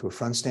I come to a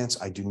front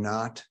stance, I do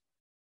not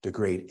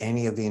degrade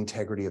any of the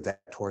integrity of that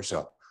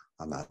torso.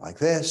 I'm not like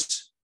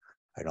this.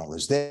 I don't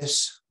lose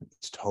this.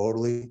 It's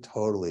totally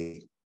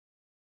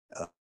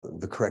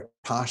the correct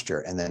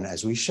posture. And then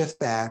as we shift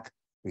back,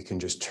 we can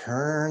just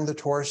turn the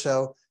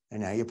torso,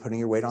 and now you're putting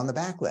your weight on the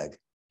back leg.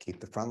 Keep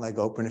the front leg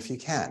open if you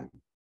can.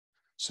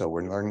 So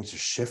we're learning to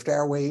shift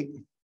our weight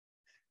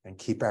and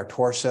keep our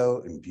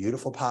torso in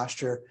beautiful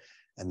posture,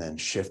 and then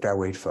shift our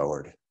weight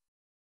forward.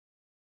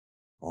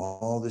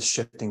 All this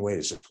shifting weight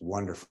is just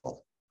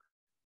wonderful.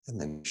 And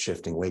then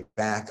shifting weight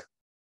back,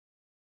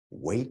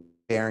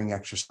 weight-bearing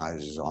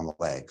exercises on the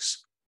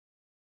legs.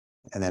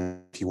 And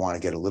then if you want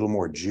to get a little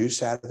more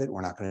juice out of it,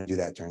 we're not going to do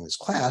that during this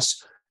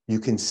class, you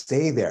can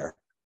stay there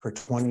for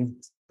 20,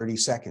 30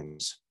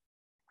 seconds.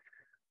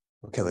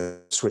 Okay,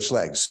 let's switch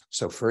legs.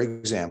 So for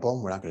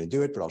example, we're not going to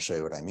do it, but I'll show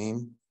you what I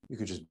mean. You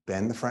could just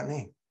bend the front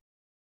knee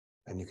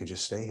and you could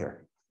just stay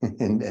here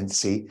and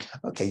see,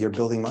 okay, you're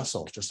building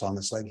muscle just on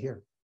this leg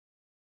here.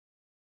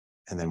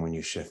 And then when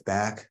you shift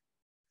back,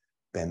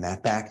 bend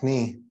that back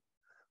knee,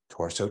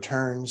 torso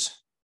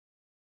turns,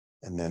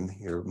 and then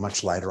you're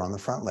much lighter on the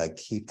front leg.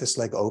 Keep this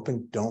leg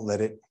open. Don't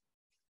let it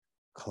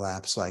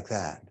collapse like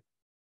that.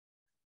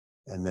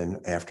 And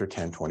then after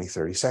 10, 20,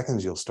 30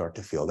 seconds, you'll start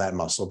to feel that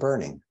muscle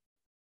burning.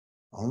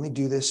 Only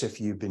do this if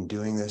you've been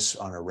doing this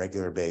on a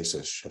regular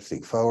basis,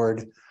 shifting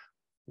forward.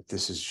 If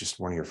this is just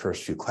one of your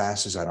first few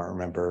classes, I don't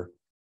remember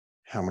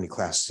how many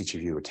classes each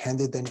of you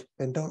attended, then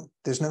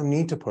there's no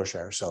need to push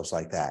ourselves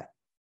like that.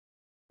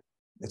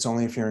 It's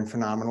only if you're in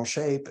phenomenal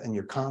shape and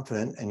you're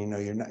confident and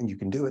you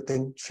can do it,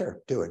 then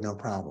sure, do it, no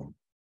problem.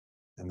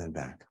 And then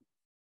back.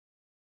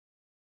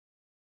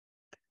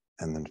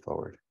 And then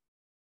forward.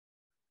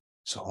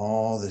 So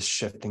all this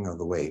shifting of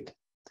the weight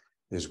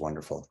is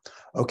wonderful.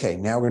 Okay,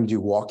 now we're going to do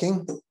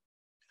walking.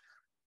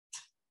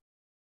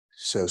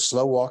 So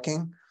slow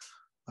walking,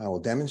 I will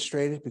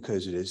demonstrate it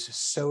because it is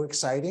so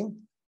exciting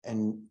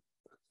and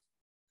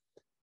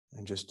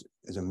just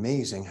is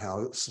amazing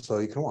how slow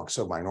you can walk.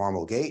 So my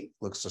normal gait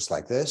looks just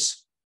like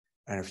this.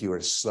 And if you were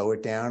to slow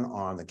it down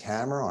on the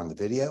camera, on the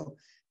video,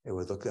 it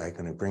would look like I'm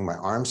going to bring my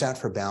arms out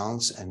for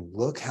balance and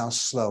look how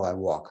slow I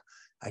walk.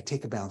 I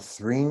take about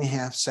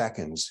 3.5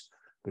 seconds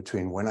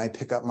between when I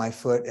pick up my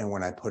foot and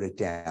when I put it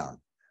down.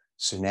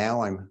 So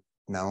now I'm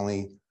not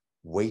only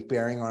weight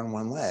bearing on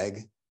one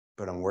leg,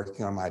 but I'm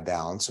working on my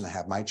balance and I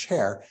have my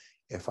chair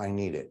if I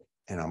need it.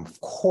 And I'm of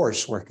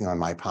course working on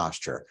my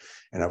posture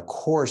and of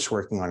course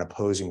working on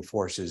opposing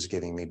forces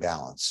giving me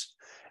balance.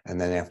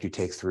 And then after you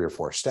take 3 or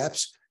 4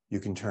 steps, you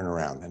can turn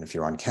around. And if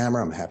you're on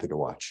camera, I'm happy to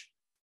watch.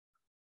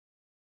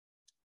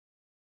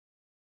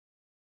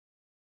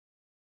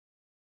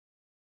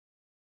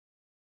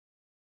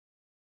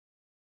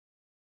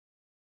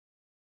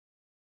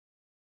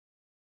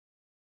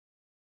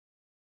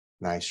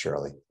 Nice,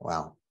 Shirley.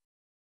 Wow.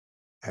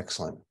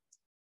 Excellent.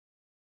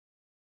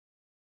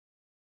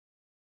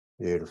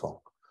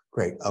 Beautiful.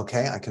 Great.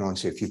 Okay. I can only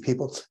see a few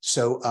people.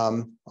 So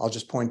I'll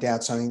just point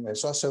out something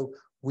that's also,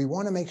 we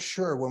want to make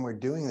sure when we're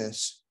doing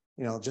this,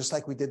 you know, just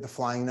like we did the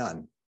flying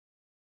nun,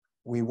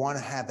 we want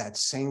to have that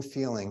same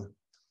feeling.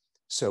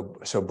 So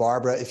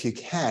Barbara, if you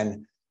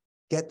can,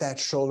 get that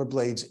shoulder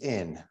blades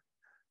in.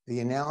 The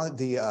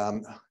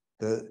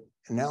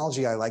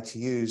analogy I like to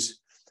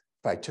use,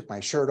 if I took my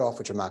shirt off,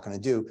 which I'm not going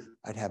to do,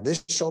 I'd have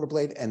this shoulder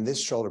blade and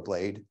this shoulder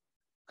blade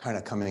kind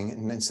of coming,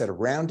 and instead of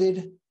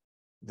rounded,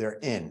 they're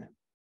in.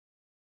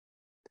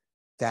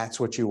 That's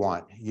what you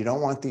want. You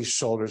don't want these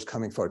shoulders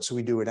coming forward. So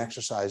we do an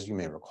exercise, you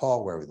may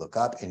recall, where we look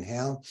up,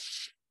 inhale,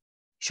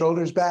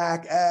 shoulders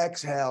back,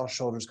 exhale,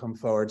 shoulders come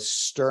forward,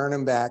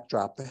 sternum back,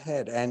 drop the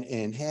head, and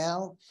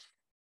inhale.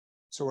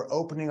 So we're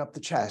opening up the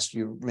chest.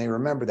 You may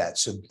remember that.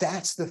 So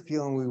that's the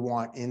feeling we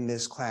want in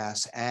this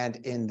class and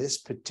in this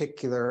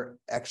particular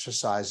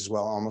exercise as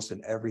well, almost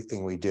in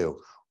everything we do.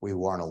 We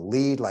want to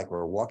lead like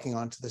we're walking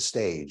onto the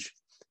stage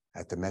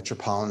at the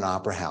Metropolitan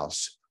Opera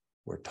House.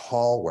 We're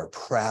tall, we're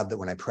proud. That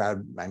when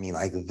I mean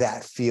like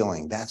that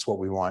feeling, that's what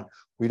we want.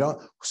 We don't,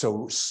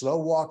 so slow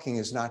walking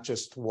is not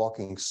just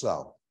walking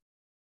slow.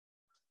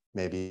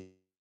 Maybe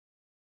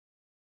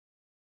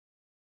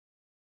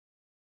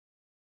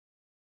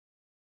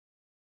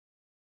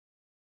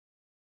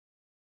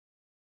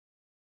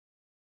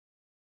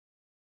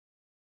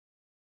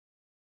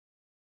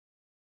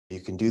you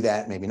can do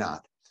that, maybe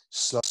not.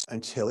 Slow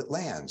until it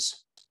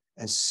lands.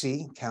 And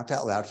see, count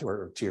out loud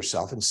to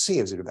yourself and see,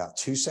 is it about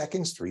 2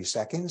 seconds, 3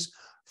 seconds,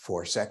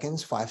 4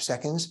 seconds, 5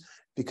 seconds?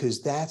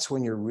 Because that's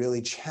when you're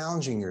really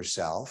challenging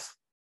yourself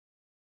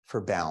for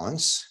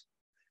balance.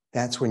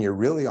 That's when you're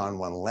really on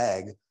one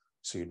leg.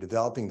 So you're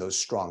developing those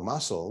strong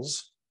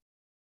muscles.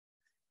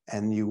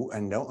 And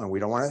we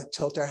don't want to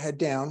tilt our head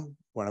down.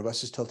 One of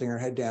us is tilting her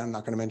head down. I'm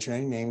not going to mention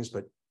any names,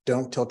 but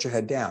don't tilt your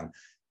head down.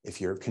 If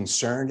you're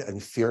concerned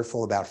and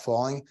fearful about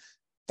falling,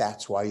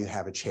 that's why you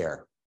have a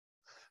chair.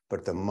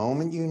 But the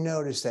moment you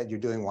notice that you're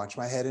doing, watch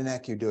my head and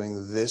neck, you're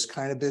doing this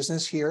kind of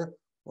business here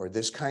or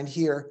this kind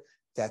here,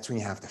 that's when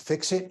you have to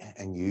fix it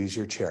and use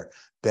your chair.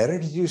 Better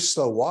to do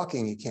slow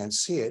walking, you can't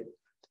see it,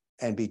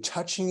 and be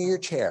touching your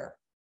chair.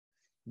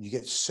 You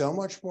get so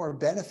much more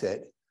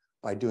benefit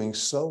by doing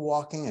slow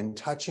walking and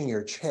touching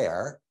your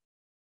chair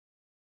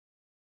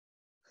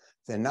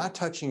than not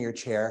touching your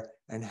chair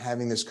and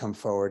having this come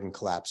forward and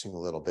collapsing a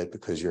little bit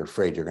because you're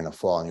afraid you're going to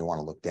fall and you want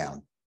to look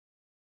down.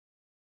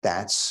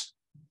 That's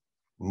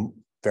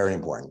very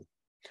important.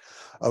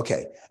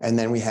 Okay, and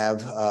then we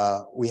have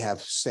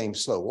same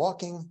slow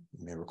walking,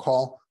 you may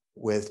recall,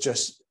 with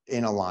just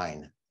in a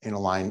line, in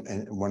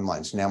one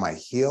line. So now my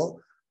heel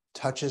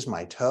touches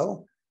my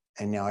toe,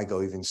 and now I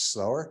go even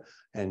slower,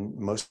 and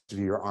most of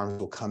your arms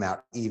will come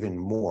out even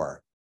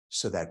more.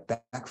 So that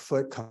back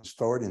foot comes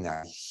forward, and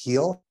that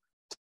heel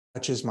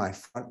touches my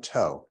front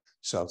toe.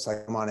 So it's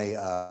like I'm on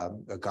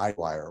a guide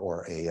wire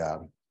or a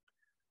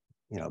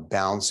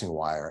balancing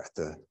wire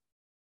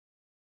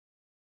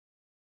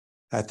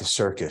at the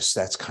circus.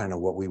 That's kind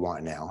of what we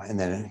want now. And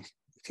then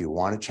if you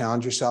want to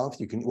challenge yourself,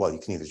 you can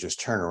either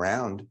just turn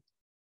around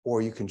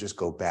or you can just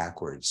go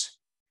backwards.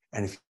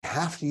 And if you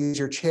have to use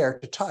your chair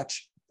to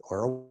touch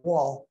or a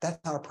wall, that's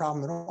not a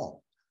problem at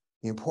all.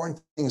 The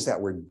important thing is that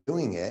we're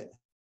doing it,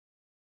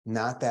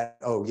 not that,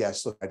 oh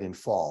yes, look, I didn't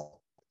fall.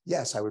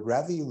 Yes, I would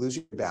rather you lose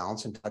your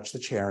balance and touch the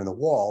chair and the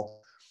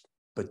wall,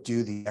 but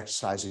do the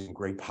exercise in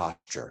great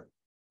posture.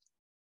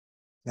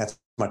 That's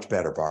much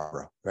better,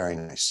 Barbara. Very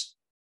nice.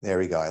 There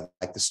we go. I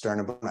like the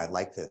sternum bone. I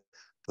like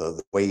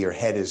the way your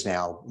head is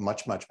now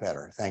much, much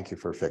better. Thank you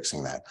for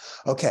fixing that.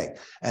 Okay.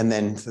 And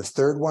then the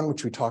third one,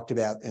 which we talked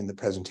about in the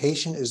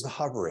presentation, is the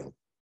hovering.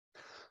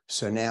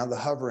 So now the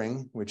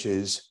hovering, which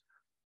is,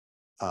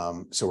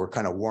 so we're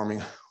kind of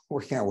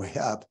working our way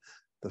up.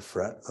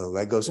 The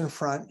leg goes in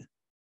front,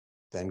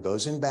 then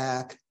goes in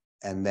back,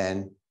 and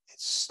then it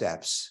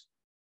steps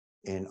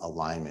in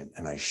alignment.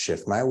 And I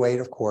shift my weight,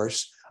 of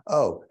course.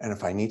 Oh, and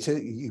if I need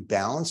to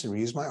balance and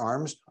reuse my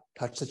arms,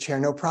 touch the chair,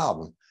 no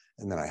problem.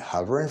 And then I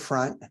hover in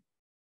front,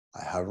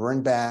 I hover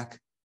in back,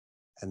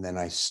 and then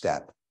I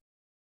step.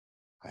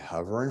 I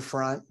hover in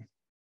front,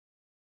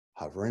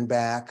 hover in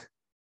back,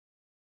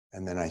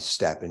 and then I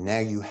step. And now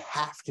you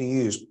have to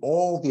use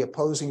all the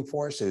opposing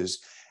forces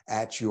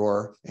in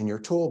your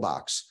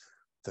toolbox.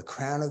 The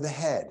crown of the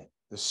head,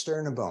 the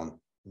sternum bone,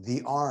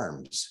 the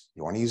arms.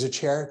 You want to use a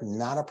chair?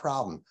 Not a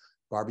problem.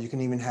 Barbara, you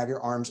can even have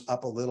your arms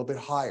up a little bit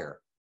higher.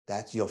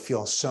 You'll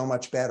feel so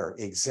much better.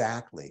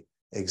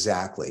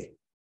 Exactly.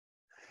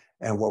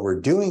 And what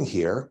we're doing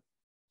here,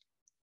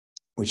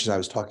 which is I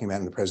was talking about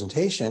in the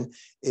presentation,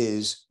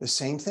 is the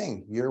same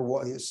thing.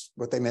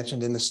 What they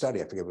mentioned in the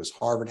study. I forget it was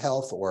Harvard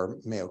Health or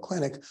Mayo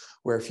Clinic,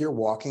 where if you're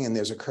walking and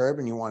there's a curb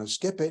and you want to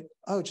skip it,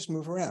 just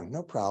move around,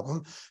 no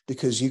problem.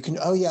 Because you can,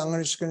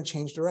 I'm just going to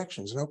change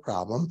directions, no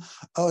problem.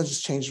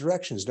 Just change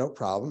directions, no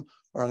problem.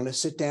 Or I'm going to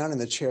sit down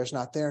and the chair's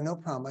not there, no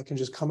problem. I can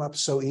just come up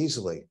so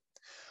easily.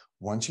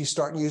 Once you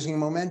start using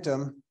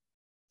momentum,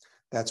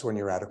 that's when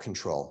you're out of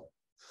control.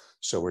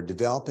 So we're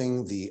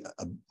developing the,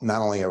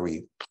 not only are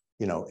we,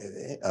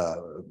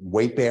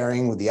 weight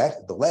bearing with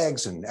the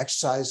legs and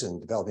exercise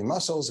and developing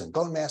muscles and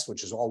bone mass,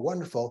 which is all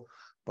wonderful,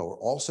 but we're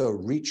also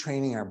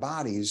retraining our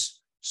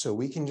bodies so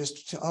we can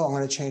just, oh, I'm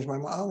going to change my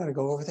mind. Oh, I'm going to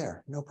go over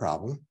there. No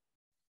problem.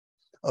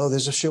 Oh,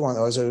 there's a shoe on,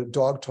 oh, there's a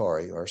dog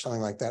toy or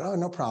something like that. Oh,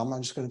 no problem.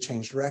 I'm just going to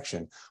change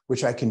direction,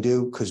 which I can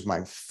do because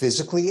I'm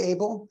physically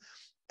able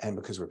and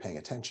because we're paying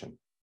attention.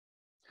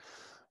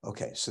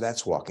 Okay, so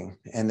that's walking.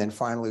 And then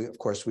finally, of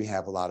course, we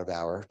have a lot of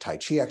our Tai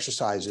Chi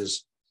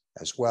exercises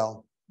as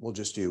well. We'll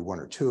just do one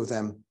or two of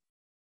them.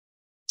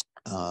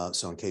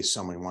 So in case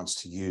someone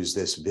wants to use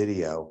this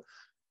video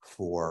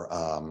for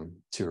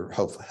to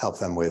help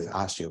them with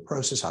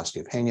osteoporosis,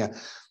 osteopenia,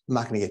 I'm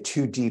not going to get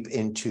too deep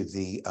into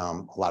the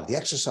a lot of the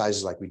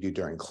exercises like we do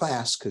during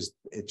class because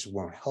it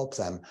won't help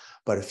them,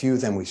 but a few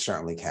of them we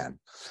certainly can.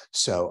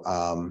 So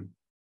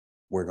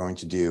we're going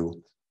to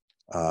do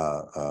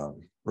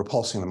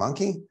repulsing the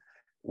monkey.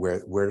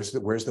 Where's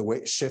the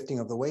weight shifting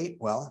of the weight?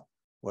 Well,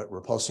 what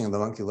repulsing of the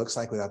monkey looks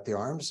like without the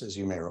arms, as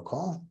you may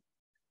recall,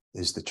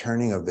 is the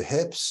turning of the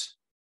hips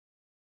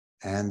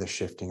and the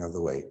shifting of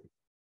the weight.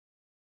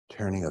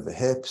 Turning of the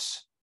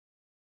hips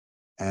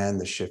and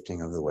the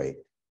shifting of the weight.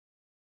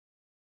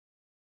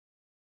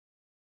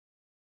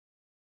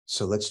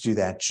 So let's do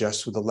that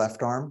just with the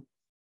left arm.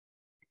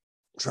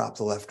 Drop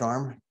the left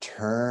arm,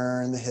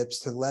 turn the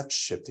hips to the left,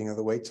 shifting of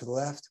the weight to the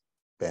left,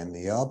 bend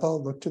the elbow,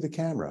 look to the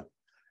camera,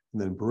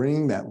 and then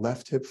bring that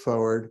left hip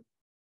forward.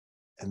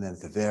 And then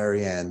at the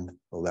very end,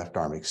 the left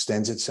arm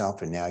extends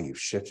itself, and now you've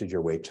shifted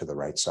your weight to the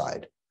right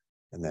side.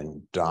 And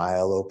then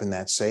dial open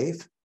that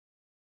safe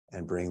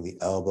and bring the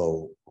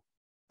elbow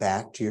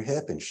back to your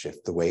hip and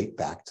shift the weight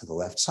back to the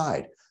left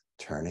side,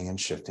 turning and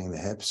shifting the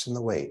hips and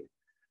the weight.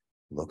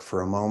 Look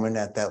for a moment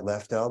at that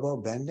left elbow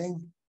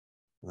bending,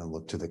 and then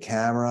look to the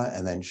camera,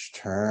 and then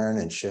turn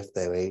and shift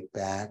the weight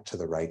back to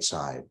the right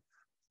side,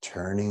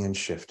 turning and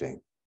shifting,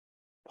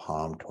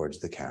 palm towards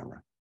the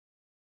camera.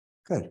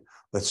 Good.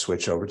 Let's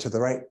switch over to the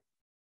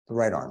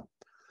right arm.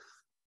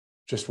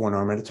 Just one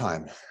arm at a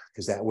time,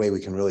 because that way we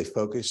can really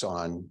focus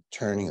on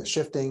turning and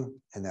shifting.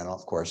 And then,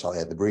 of course, I'll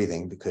add the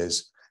breathing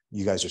because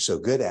you guys are so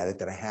good at it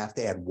that I have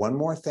to add one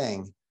more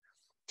thing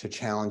to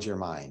challenge your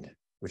mind,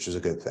 which is a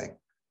good thing.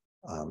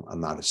 I'm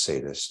not a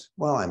sadist.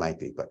 Well, I might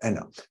be, but I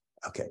know.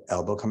 Okay,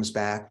 elbow comes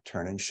back,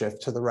 turn and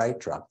shift to the right,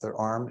 drop the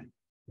arm,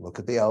 look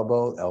at the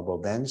elbow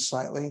bends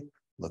slightly,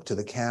 look to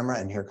the camera,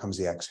 and here comes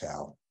the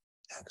exhale.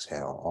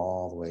 Exhale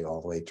all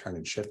the way, turn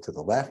and shift to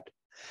the left,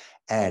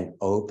 and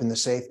open the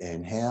safe,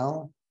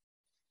 inhale.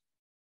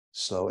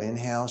 Slow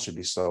inhale, should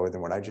be slower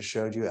than what I just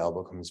showed you.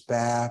 Elbow comes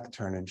back,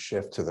 turn and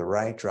shift to the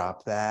right,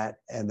 drop that,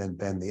 and then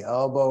bend the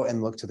elbow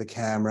and look to the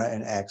camera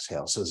and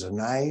exhale. So it's a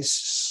nice,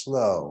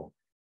 slow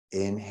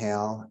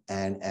inhale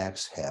and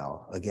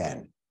exhale.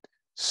 Again,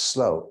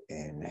 slow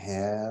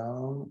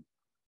inhale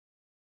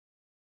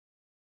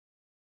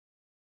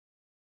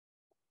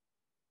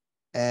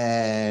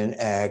and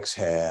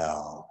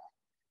exhale.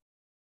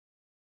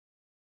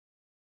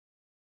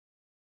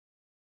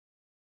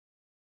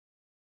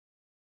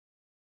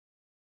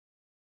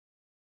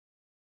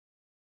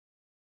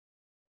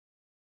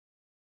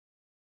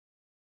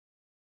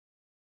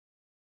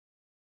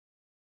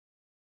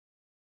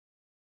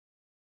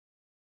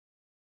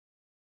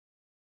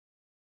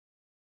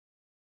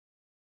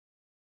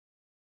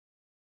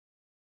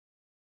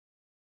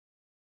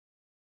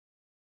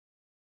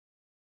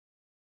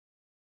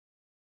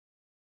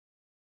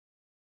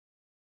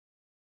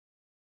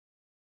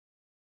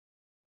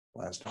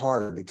 Last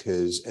harder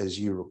because, as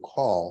you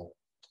recall,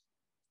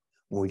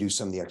 when we do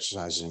some of the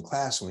exercises in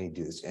class, when we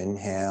do this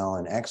inhale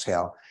and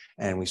exhale,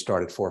 and we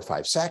start at 4 or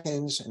 5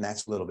 seconds, and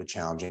that's a little bit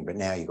challenging, but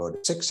now you go to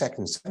 6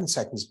 seconds, 7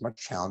 seconds,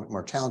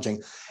 more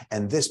challenging.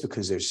 And this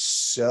because there's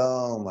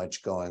so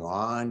much going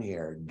on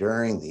here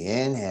during the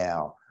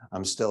inhale.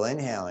 I'm still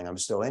inhaling, I'm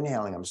still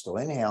inhaling, I'm still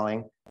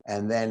inhaling.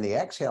 And then the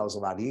exhale is a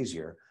lot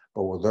easier,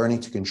 but we're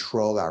learning to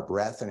control our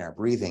breath and our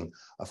breathing,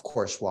 of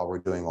course, while we're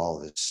doing all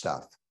of this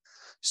stuff.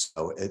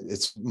 So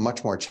it's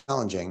much more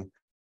challenging,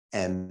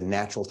 and the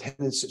natural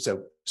tendency.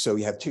 So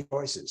you have two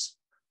choices.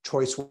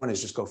 Choice one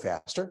is just go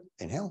faster,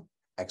 inhale,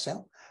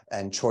 exhale.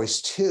 And choice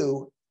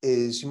two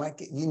is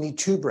you need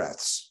 2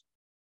 breaths.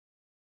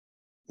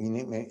 You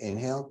need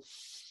inhale,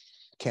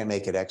 can't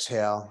make it,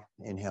 exhale,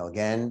 inhale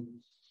again,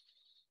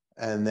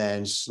 and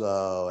then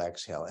slow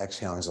exhale.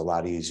 Exhaling is a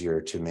lot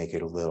easier to make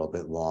it a little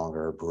bit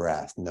longer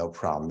breath. No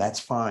problem. That's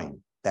fine.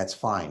 That's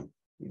fine.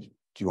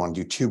 Do you want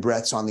to do 2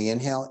 breaths on the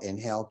inhale,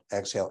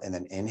 exhale, and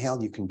then inhale?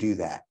 You can do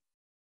that.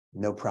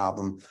 No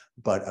problem.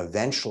 But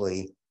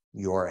eventually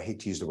I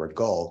hate to use the word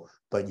goal,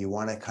 but you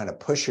want to kind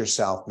of push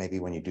yourself. Maybe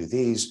when you do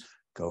these,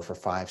 go for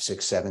 5,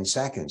 6, 7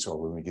 seconds. Or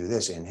when we do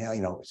this,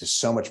 inhale, there's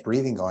so much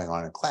breathing going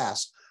on in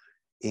class,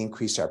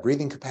 increase our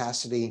breathing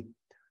capacity,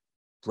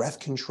 breath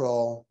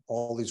control,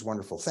 all these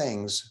wonderful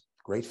things,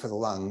 great for the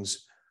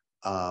lungs.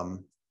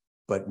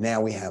 But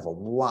now we have a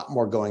lot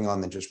more going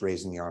on than just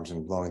raising the arms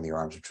and blowing the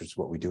arms, which is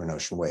what we do in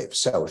Ocean Waves.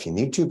 So if you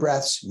need 2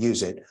 breaths,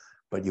 use it.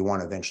 but you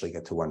want to eventually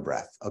get to one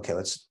breath. Okay,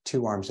 let's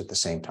 2 arms at the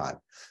same time.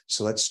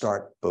 So let's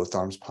start both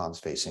arms, palms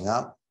facing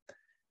up.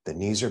 The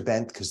knees are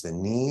bent because the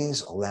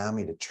knees allow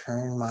me to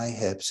turn my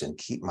hips and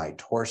keep my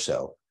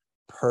torso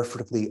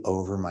perfectly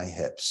over my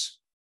hips.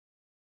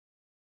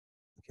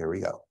 Here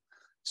we go.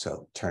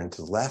 So turn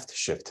to the left,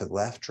 shift to the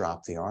left,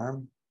 drop the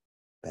arm,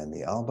 bend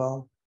the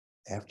elbow.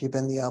 After you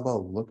bend the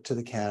elbow, look to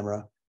the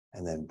camera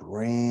and then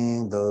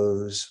bring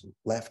those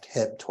left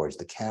hip towards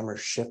the camera,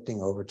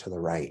 shifting over to the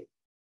right.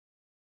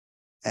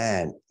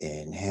 And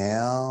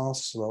inhale,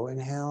 slow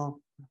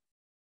inhale.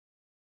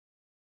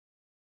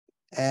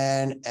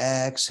 And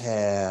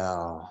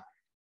exhale.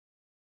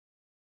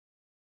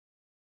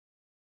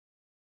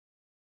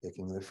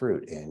 Picking the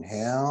fruit.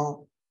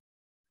 Inhale.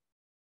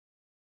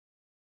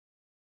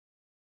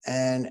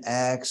 And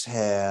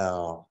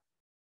exhale.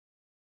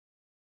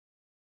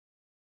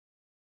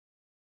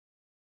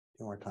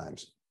 2 more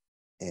times.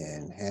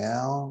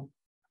 Inhale.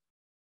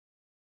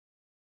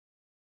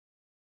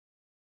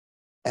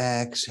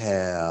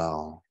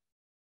 Exhale.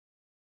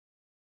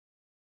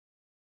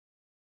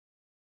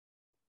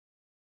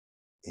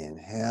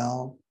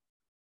 Inhale.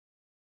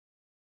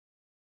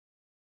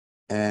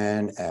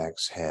 And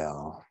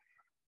exhale.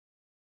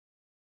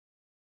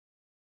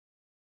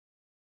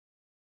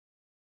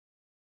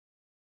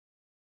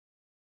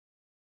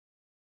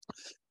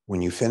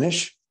 When you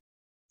finish,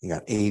 you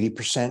got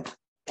 80%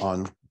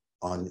 on,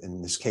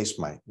 in this case,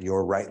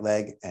 your right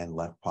leg and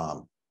left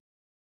palm.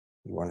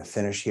 You want to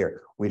finish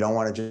here. We don't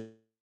want to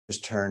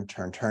just turn.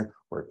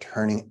 We're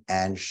turning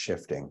and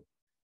shifting.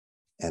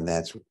 And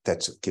that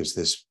gives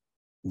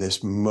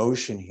this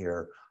motion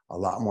here a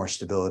lot more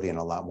stability and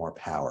a lot more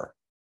power.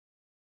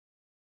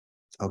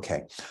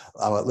 Okay,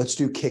 let's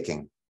do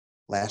kicking.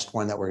 Last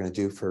one that we're going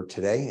to do for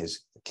today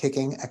is the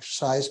kicking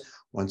exercise.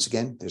 Once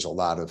again, there's a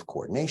lot of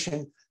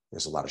coordination.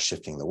 There's a lot of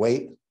shifting the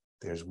weight.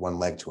 There's one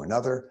leg to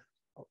another,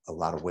 a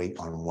lot of weight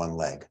on one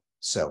leg.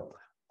 So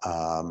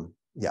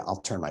yeah,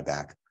 I'll turn my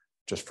back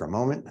just for a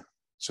moment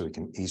so we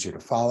can easier to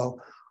follow.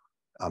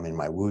 I'm in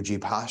my Wuji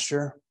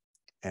posture.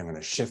 And I'm going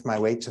to shift my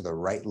weight to the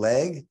right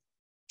leg,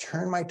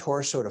 turn my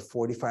torso at a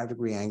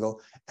 45-degree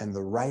angle, and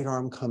the right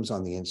arm comes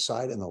on the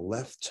inside and the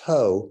left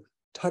toe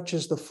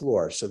touches the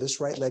floor. So this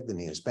right leg, the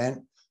knee is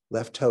bent,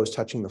 left toe is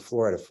touching the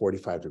floor at a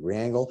 45-degree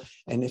angle.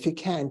 And if you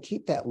can,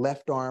 keep that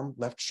left arm,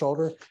 left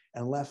shoulder,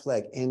 and left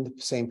leg in the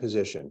same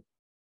position.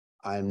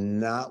 I'm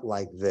not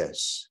like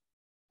this.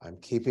 I'm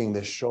keeping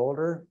the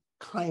shoulder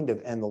kind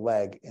of and the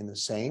leg in the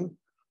same.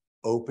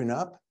 Open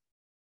up,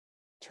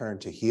 turn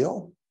to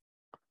heel,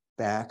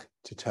 back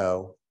to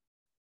toe,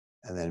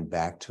 and then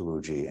back to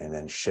Wuji, and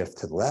then shift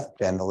to the left,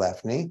 bend the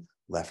left knee,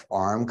 left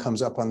arm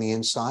comes up on the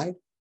inside,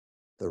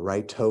 the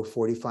right toe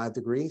 45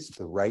 degrees,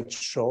 the right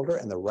shoulder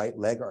and the right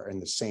leg are in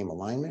the same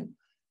alignment,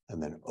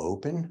 and then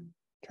open,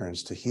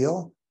 turns to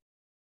heel,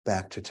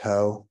 back to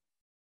toe,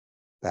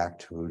 back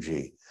to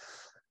Wuji.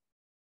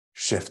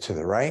 Shift to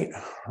the right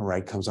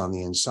comes on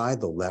the inside,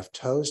 the left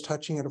toe is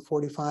touching at a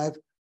 45,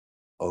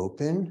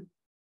 open,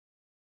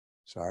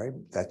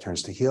 that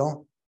turns to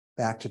heel,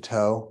 back to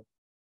toe,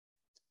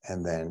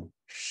 and then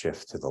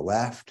shift to the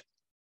left,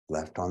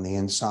 left on the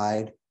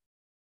inside,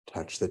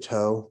 touch the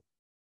toe,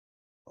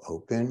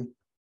 open,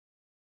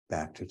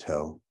 back to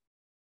toe.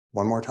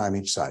 One more time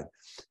each side.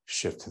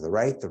 Shift to the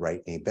right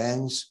knee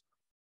bends,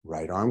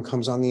 right arm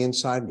comes on the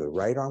inside, the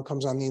right arm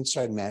comes on the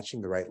inside,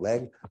 matching the right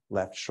leg,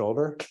 left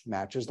shoulder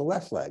matches the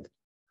left leg.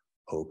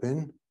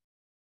 Open,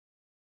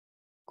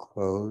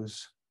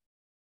 close,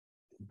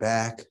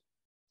 back,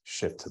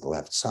 shift to the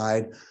left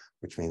side,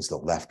 which means the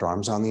left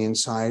arm's on the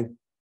inside,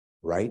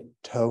 right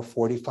toe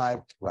 45,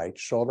 right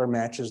shoulder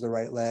matches the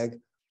right leg,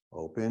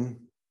 open,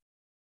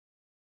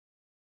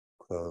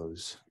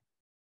 close,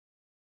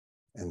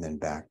 and then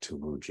back to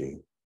Wuji.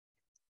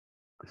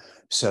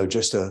 So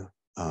just so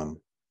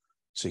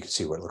you can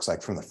see what it looks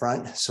like from the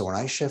front. So when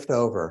I shift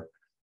over,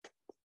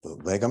 the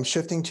leg I'm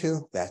shifting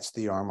to, that's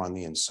the arm on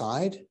the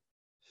inside.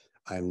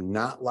 I'm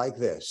not like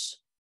this.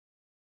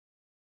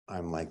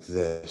 I'm like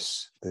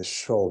this. This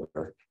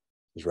shoulder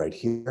is right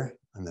here,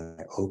 and then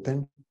I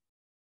open,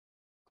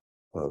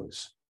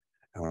 close.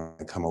 And when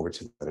I come over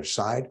to the other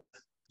side,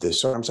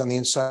 this arm's on the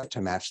inside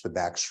to match the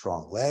back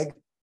strong leg,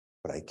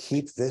 but I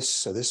keep this.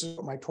 So this is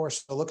what my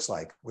torso looks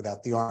like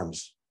without the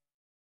arms.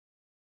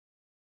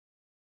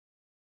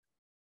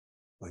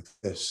 Like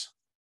this.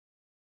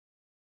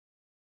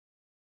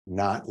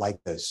 Not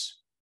like this.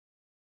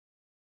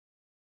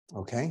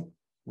 Okay,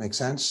 makes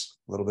sense?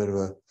 A little bit of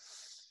a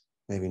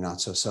maybe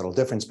not so subtle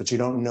difference, but you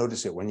don't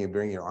notice it when you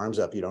bring your arms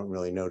up. You don't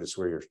really notice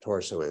where your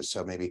torso is.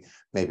 So maybe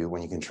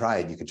when you can try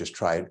it, you could just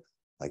try it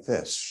like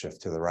this.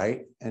 Shift to the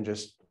right and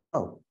just,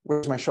 oh,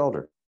 where's my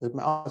shoulder?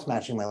 It's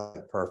matching my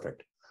leg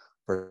perfect.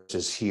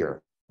 Versus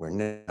here, where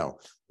now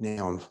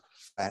I'm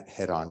flat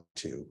head on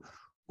to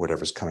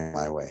whatever's coming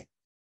my way.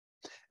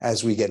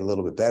 As we get a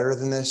little bit better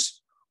than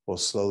this, we'll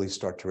slowly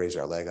start to raise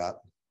our leg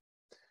up.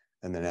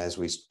 And then as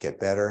we get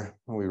better,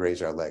 when we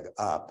raise our leg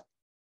up,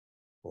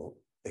 we'll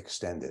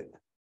extend it,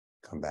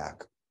 come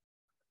back.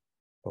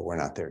 but we're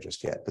not there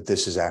just yet. But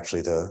this is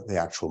actually the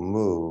actual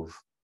move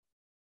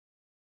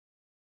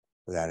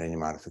without any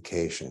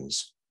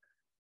modifications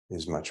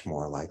is much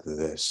more like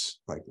this,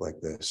 like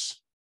this.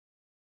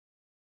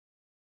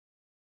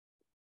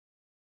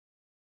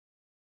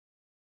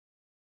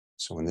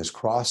 So when this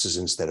crosses,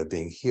 instead of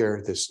being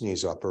here, this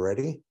knee's up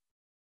already.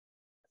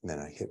 And then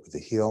I hit with the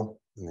heel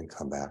and then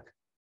come back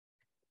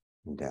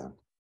and down.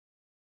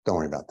 Don't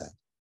worry about that.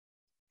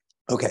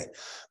 Okay,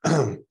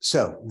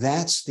 so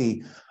that's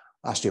the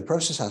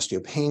osteoporosis,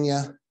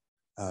 osteopenia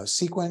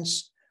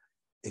sequence.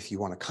 If you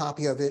want a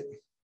copy of it,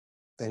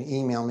 then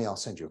email me, I'll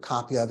send you a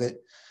copy of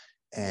it.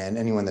 And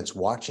anyone that's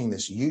watching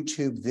this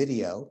YouTube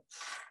video,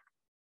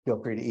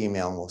 feel free to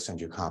email and we'll send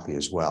you a copy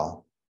as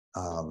well.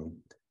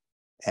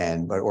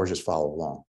 Or just follow along.